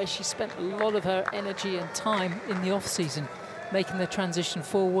that's where she spent a lot of her energy and time in the off season, making the transition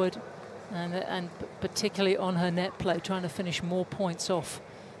forward, and particularly on her net play, trying to finish more points off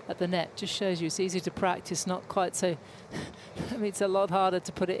at the net. Just shows you it's easy to practice, not quite so. I mean, it's a lot harder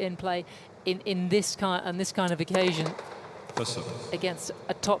to put it in play in this kind of occasion against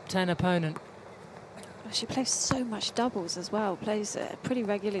a top 10 opponent. She plays so much doubles as well, plays pretty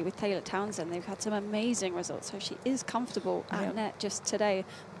regularly with Taylor Townsend. They've had some amazing results, so she is comfortable at net. Just today,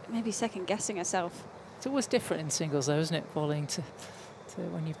 maybe second guessing herself. It's always different in singles though, isn't it, volleying to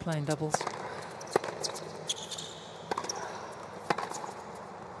when you're playing doubles.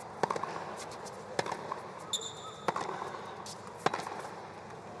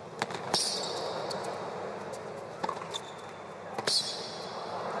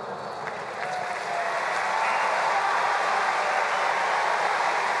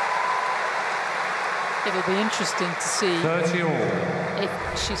 it'll be interesting to see 30 all. if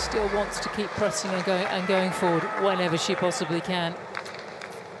she still wants to keep pressing and going forward whenever she possibly can.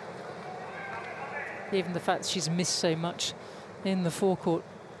 Even the fact that she's missed so much in the forecourt.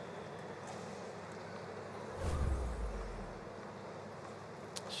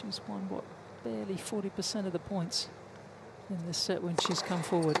 She's won, what, barely 40% of the points in this set when she's come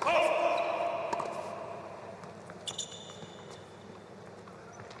forward.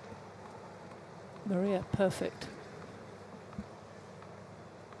 Maria, perfect.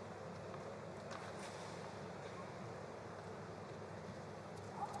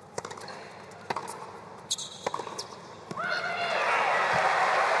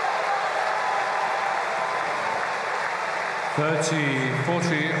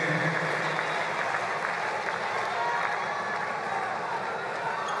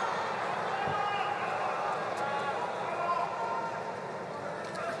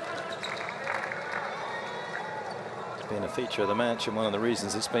 It's been a feature of the match and one of the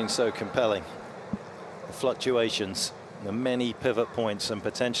reasons it's been so compelling. The fluctuations, the many pivot points, and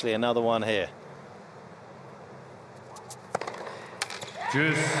potentially another one here.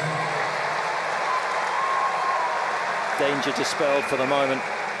 Juice. Danger dispelled for the moment.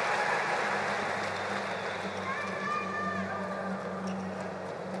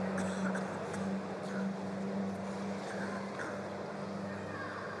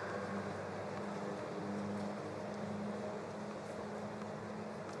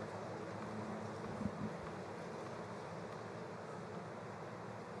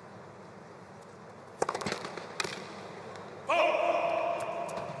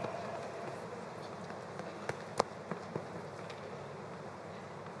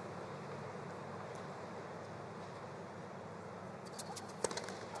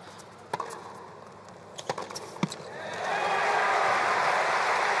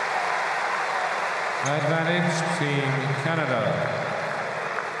 Advantage Team Canada.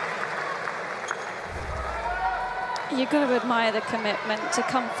 You've got to admire the commitment to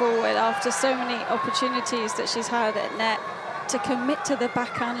come forward after so many opportunities that she's had at net, to commit to the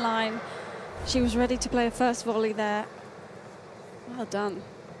backhand line. She was ready to play a first volley there. Well done.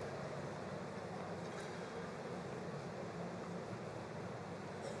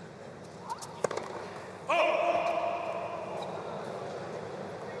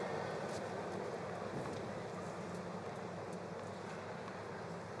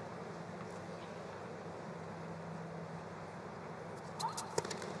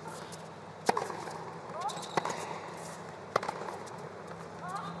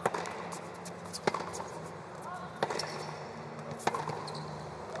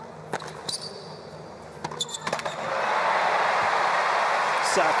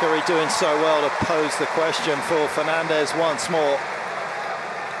 Sakkari doing so well to pose the question for Fernandez once more.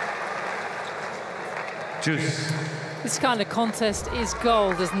 Juice. This kind of contest is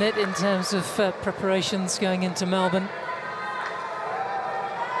gold, isn't it, in terms of preparations going into Melbourne.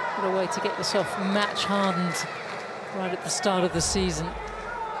 What a way to get yourself match hardened right at the start of the season.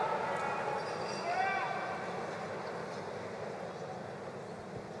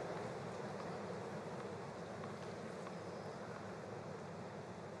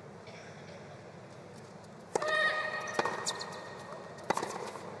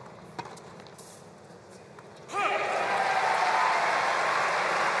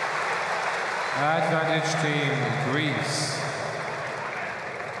 Advantage Team Greece.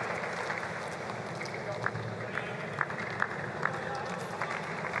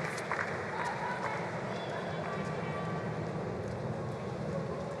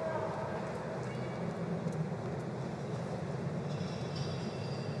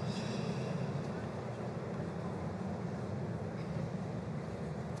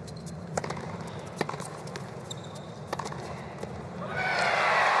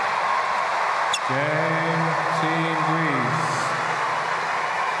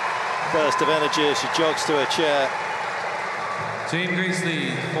 Burst of energy as she jogs to her chair. Team Greece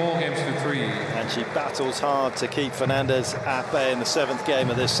lead 4-3. And she battles hard to keep Fernandez at bay in the 7th game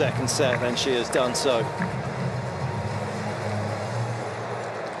of this second set, and she has done so.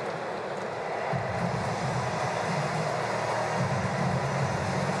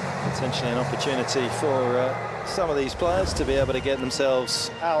 Potentially an opportunity for some of these players to be able to get themselves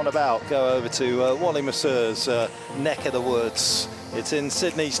out and about, go over to Wally Masseur's neck of the woods. It's in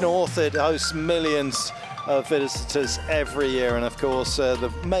Sydney's north. It hosts millions of visitors every year, and of course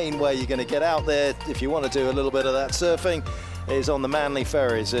the main way you're going to get out there if you want to do a little bit of that surfing is on the Manly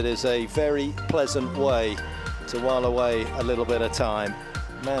ferries. It is a very pleasant way to while away a little bit of time.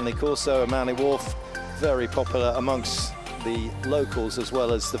 Manly Corso and Manly Wharf, very popular amongst the locals as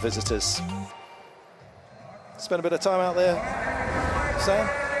well as the visitors. Spent a bit of time out there, Sam?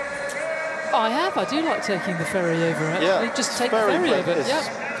 I have. I do like taking the ferry over, actually. Yeah, just take the ferry over. It's Yeah,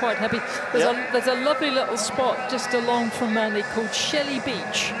 quite happy. There's a lovely little spot just along from Manly called Shelley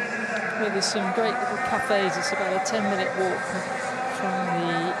Beach, where there's some great little cafes. It's about a 10-minute walk from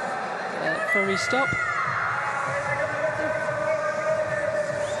the ferry stop.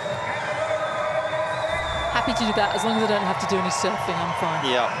 Happy to do that as long as I don't have to do any surfing. I'm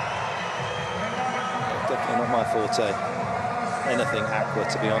fine. Yeah. Definitely not my forte. Anything aqua,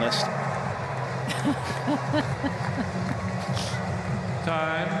 to be honest.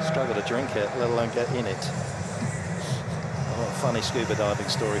 Time. Struggle to drink it, let alone get in it. I've got a funny scuba diving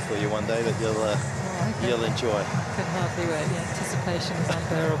story for you one day that you'll enjoy. I can hardly wait. The anticipation is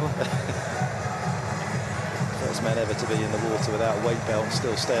unbearable. First man ever to be in the water without a weight belt and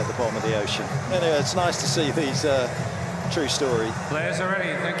still stay at the bottom of the ocean. Anyway, it's nice to see these true story. Players are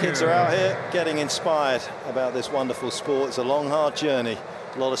ready. Thank you. Kids are out here getting inspired about this wonderful sport. It's a long, hard journey.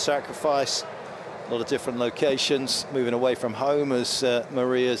 A lot of sacrifice, a lot of different locations, moving away from home as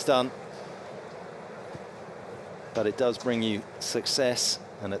Maria's done. But it does bring you success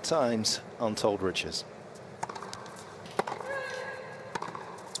and at times untold riches.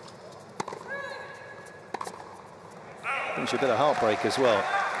 Brings you a bit of heartbreak as well.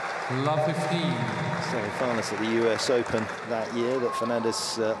 Love 15. Semi-finalist at the US Open that year that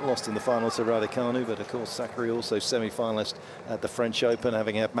Fernandez lost in the final to Raducanu, but of course Sakkari also semi-finalist at the French Open,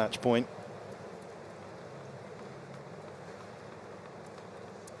 having had match point.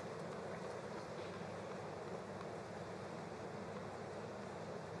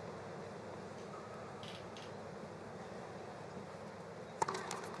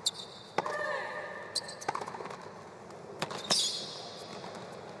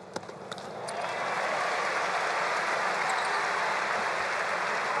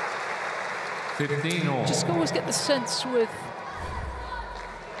 Just always get the sense with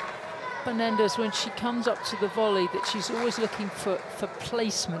Fernandez when she comes up to the volley that she's always looking for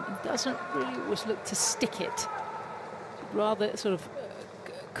placement and doesn't really always look to stick it. She'd rather sort of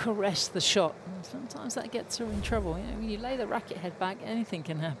caress the shot. And sometimes that gets her in trouble. You know, when you lay the racket head back, anything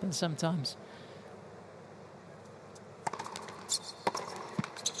can happen sometimes.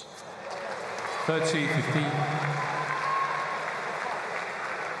 $30-15.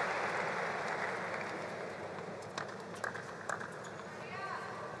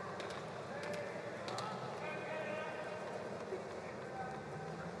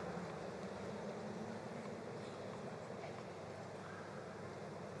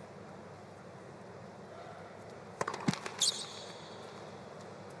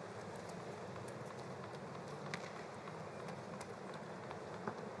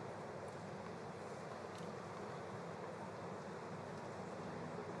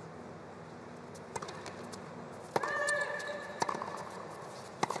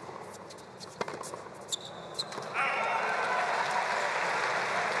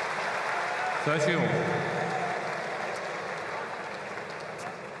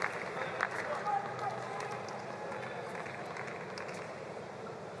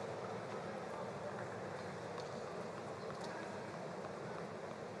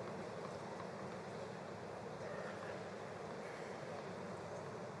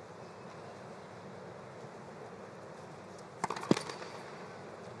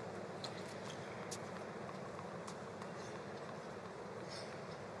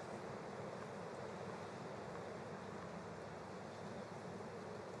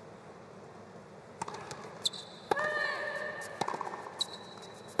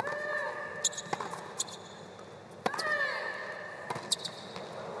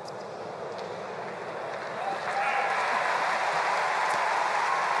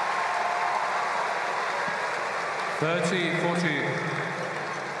 $30-40.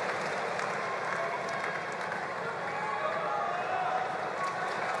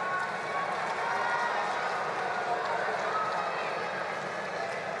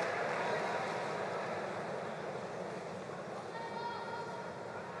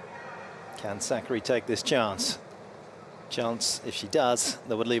 Can Sakkari take this chance? Chance, if she does,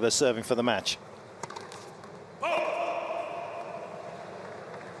 that would leave her serving for the match.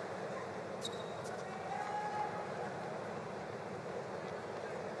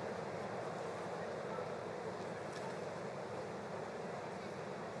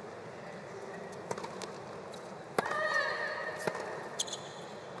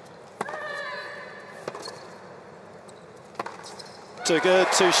 Too good,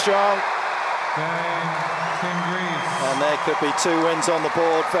 too strong. Team Greece. And there could be 2 wins on the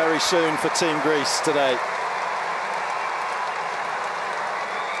board very soon for Team Greece today.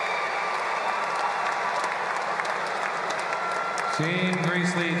 Team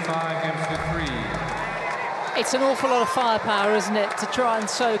Greece lead 5 games to 3. It's an awful lot of firepower, isn't it, to try and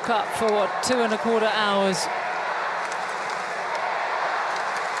soak up for, what, 2¼ hours.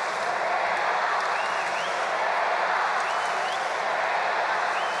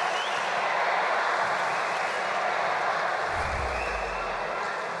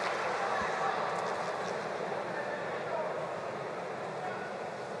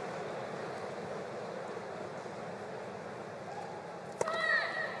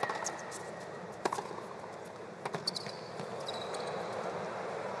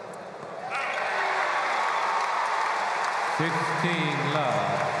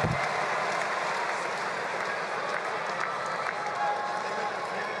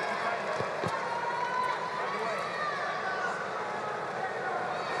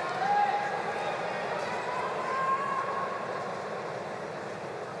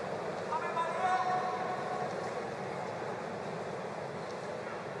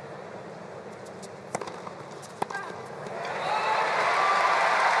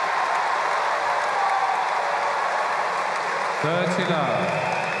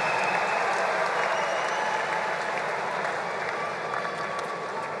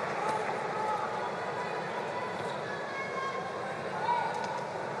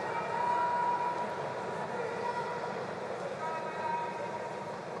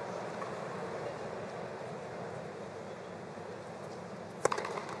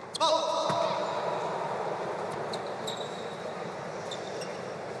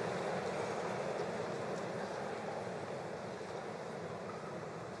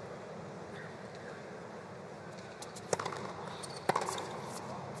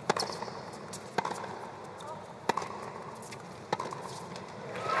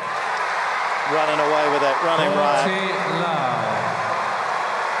 Running away with it, running right.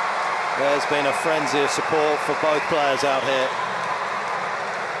 There's been a frenzy of support for both players out here.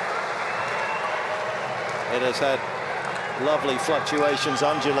 It has had lovely fluctuations,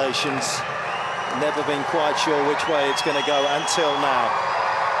 undulations. Never been quite sure which way it's going to go until now.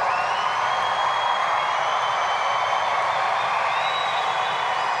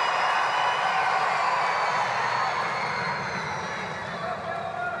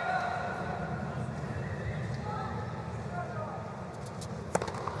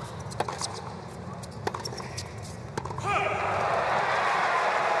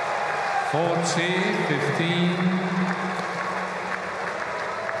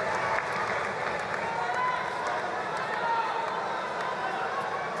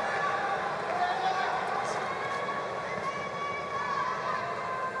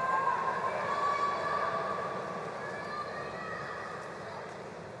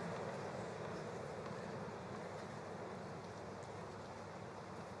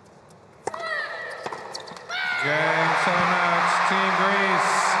 Team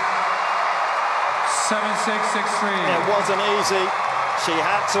Greece, 7-6, 6-3. It wasn't easy. She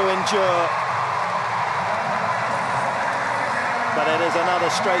had to endure. But it is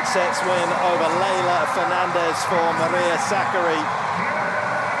another straight sets win over Leylah Fernandez for Maria Sakkari.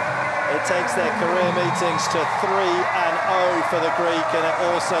 It takes their career meetings to 3-0 for the Greek, and it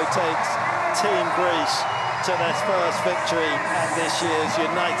also takes Team Greece to their first victory at this year's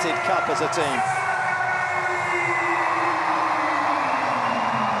United Cup as a team.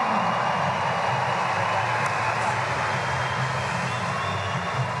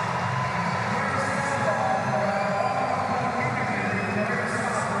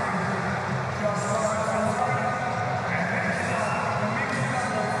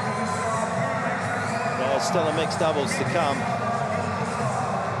 Still a mixed doubles to come,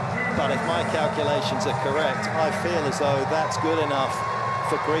 but if my calculations are correct, I feel as though that's good enough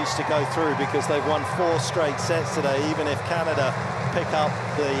for Greece to go through, because they've won 4 straight sets today. Even if Canada pick up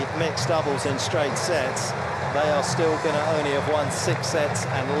the mixed doubles in straight sets, they are still going to only have won 6 sets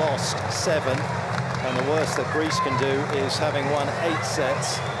and lost 7, and the worst that Greece can do is having won 8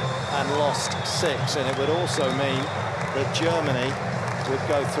 sets and lost 6, and it would also mean that Germany would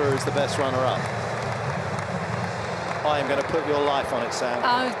go through as the best runner-up. I am going to put your life on it, Sam.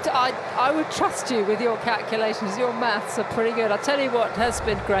 I would trust you with your calculations. Your maths are pretty good. I'll tell you what has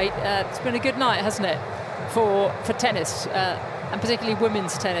been great. It's been a good night, hasn't it, for tennis, and particularly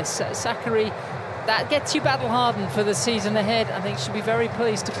women's tennis. Sakkari, that gets you battle-hardened for the season ahead. I think she'll be very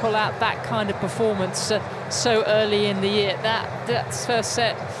pleased to pull out that kind of performance so early in the year. That's first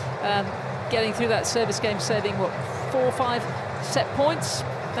set, getting through that service game, saving, what, 4 or 5 set points?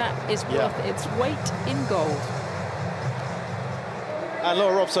 That is worth its weight in gold. And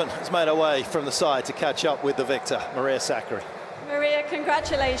Laura Robson has made her way from the side to catch up with the victor, Maria Sakkari. Maria,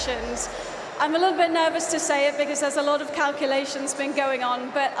 congratulations. I'm a little bit nervous to say it because there's a lot of calculations been going on,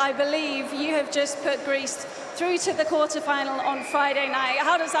 but I believe you have just put Greece through to the quarterfinal on Friday night.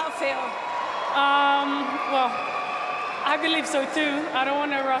 How does that feel? Well, I believe so too. I don't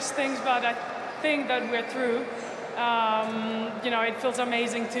want to rush things, but I think that we're through. You know, it feels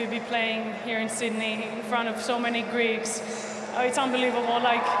amazing to be playing here in Sydney in front of so many Greeks. It's unbelievable,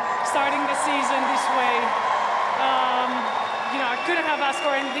 like starting the season this way. You know, I couldn't have asked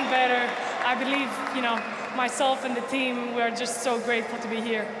for anything better. I believe, you know, myself and the team, we're just so grateful to be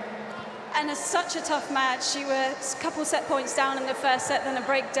here. And it's such a tough match. You were a couple set points down in the first set, then a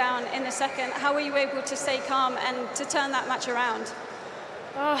breakdown in the second. How were you able to stay calm and to turn that match around?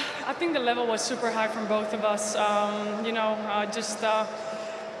 I think the level was super high from both of us. You know, I just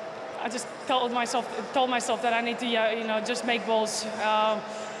told myself that I need to, you know, just make balls,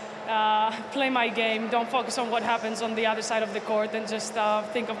 play my game, don't focus on what happens on the other side of the court, and just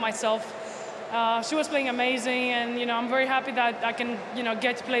think of myself. She was playing amazing, and you know, I'm very happy that I can, you know,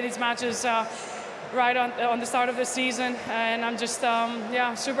 get to play these matches right on the start of the season, and I'm just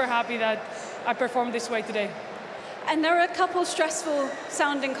yeah, super happy that I performed this way today. And there are a couple stressful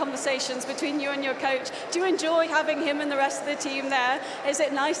sounding conversations between you and your coach. Do you enjoy having him and the rest of the team there? Is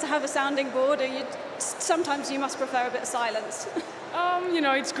it nice to have a sounding board, or sometimes you must prefer a bit of silence? You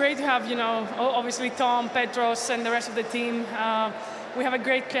know, it's great to have, you know, obviously Tom, Petros, and the rest of the team. We have a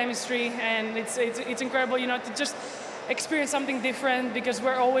great chemistry, and it's incredible, you know, to just experience something different, because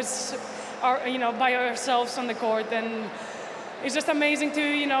we're always, you know, by ourselves on the court, and it's just amazing to,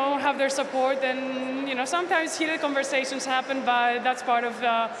 you know, have their support. And you know, sometimes heated conversations happen, but that's part of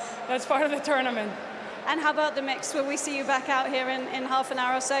the tournament. And how about the mix? Will we see you back out here in half an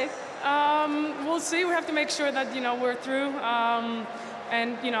hour or so? We'll see. We have to make sure that, you know, we're through.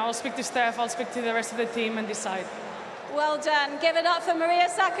 And you know, I'll speak to Steph, I'll speak to the rest of the team and decide. Well done. Give it up for Maria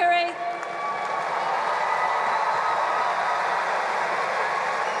Sakkari.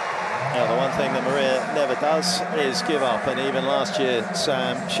 Now, the one thing that Maria never does is give up, and even last year,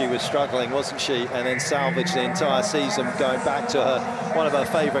 Sam, she was struggling, wasn't she? And then salvaged the entire season, going back to one of her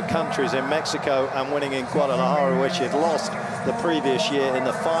favourite countries in Mexico, and winning in Guadalajara, where she had lost the previous year in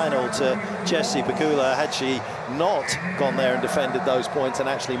the final to Jessie Pegula. Had she not gone there and defended those points and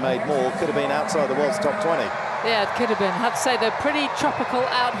actually made more, could have been outside the world's top 20. Yeah, it could have been. I have to say, they're pretty tropical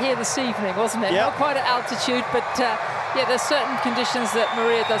out here this evening, wasn't it? Yep. Not quite at altitude, but yeah, there's certain conditions that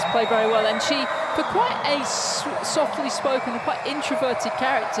Maria does play very well. And she, for quite a softly spoken and quite introverted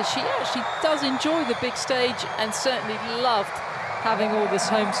character, she actually does enjoy the big stage and certainly loved having all this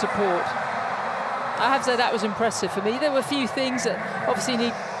home support. I have to say that was impressive for me. There were a few things that obviously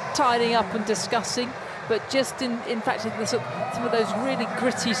need tidying up and discussing, but just in fact, some of those really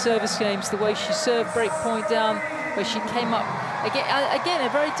gritty service games, the way she served break point down, where she came up, again a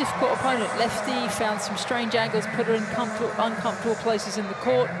very difficult opponent, lefty, found some strange angles, put her in uncomfortable places in the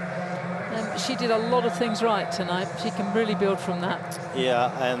court. She did a lot of things right tonight. She can really build from that.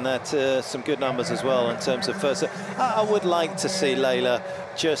 Yeah, and that's some good numbers as well in terms of first. I would like to see Leylah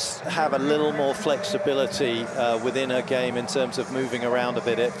just have a little more flexibility within her game in terms of moving around a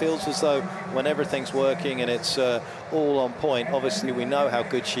bit. It feels as though when everything's working and it's all on point, obviously we know how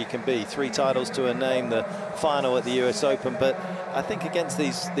good she can be. 3 titles to her name, the final at the US Open, but I think against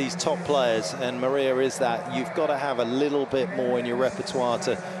these top players, and Maria is that, you've got to have a little bit more in your repertoire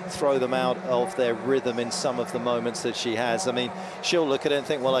to throw them out of their rhythm in some of the moments that she has. I mean, she'll look at it and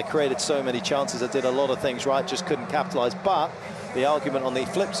think, well, I created so many chances, I did a lot of things right, just couldn't capitalize. But the argument on the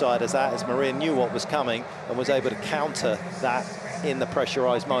flip side is that Maria knew what was coming and was able to counter that in the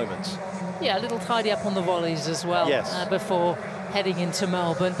pressurized moments. Yeah, a little tidy up on the volleys as well. Yes. Before heading into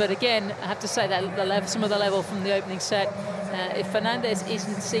Melbourne. But again, I have to say that some of the level from the opening set, if Fernandez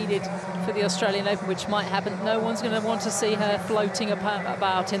isn't seeded for the Australian Open, which might happen, no one's going to want to see her floating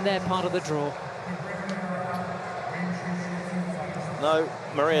about in their part of the draw. No,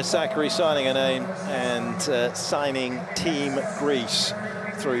 Maria Sakkari signing her name and signing Team Greece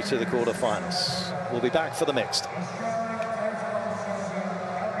through to the quarterfinals. We'll be back for the mixed.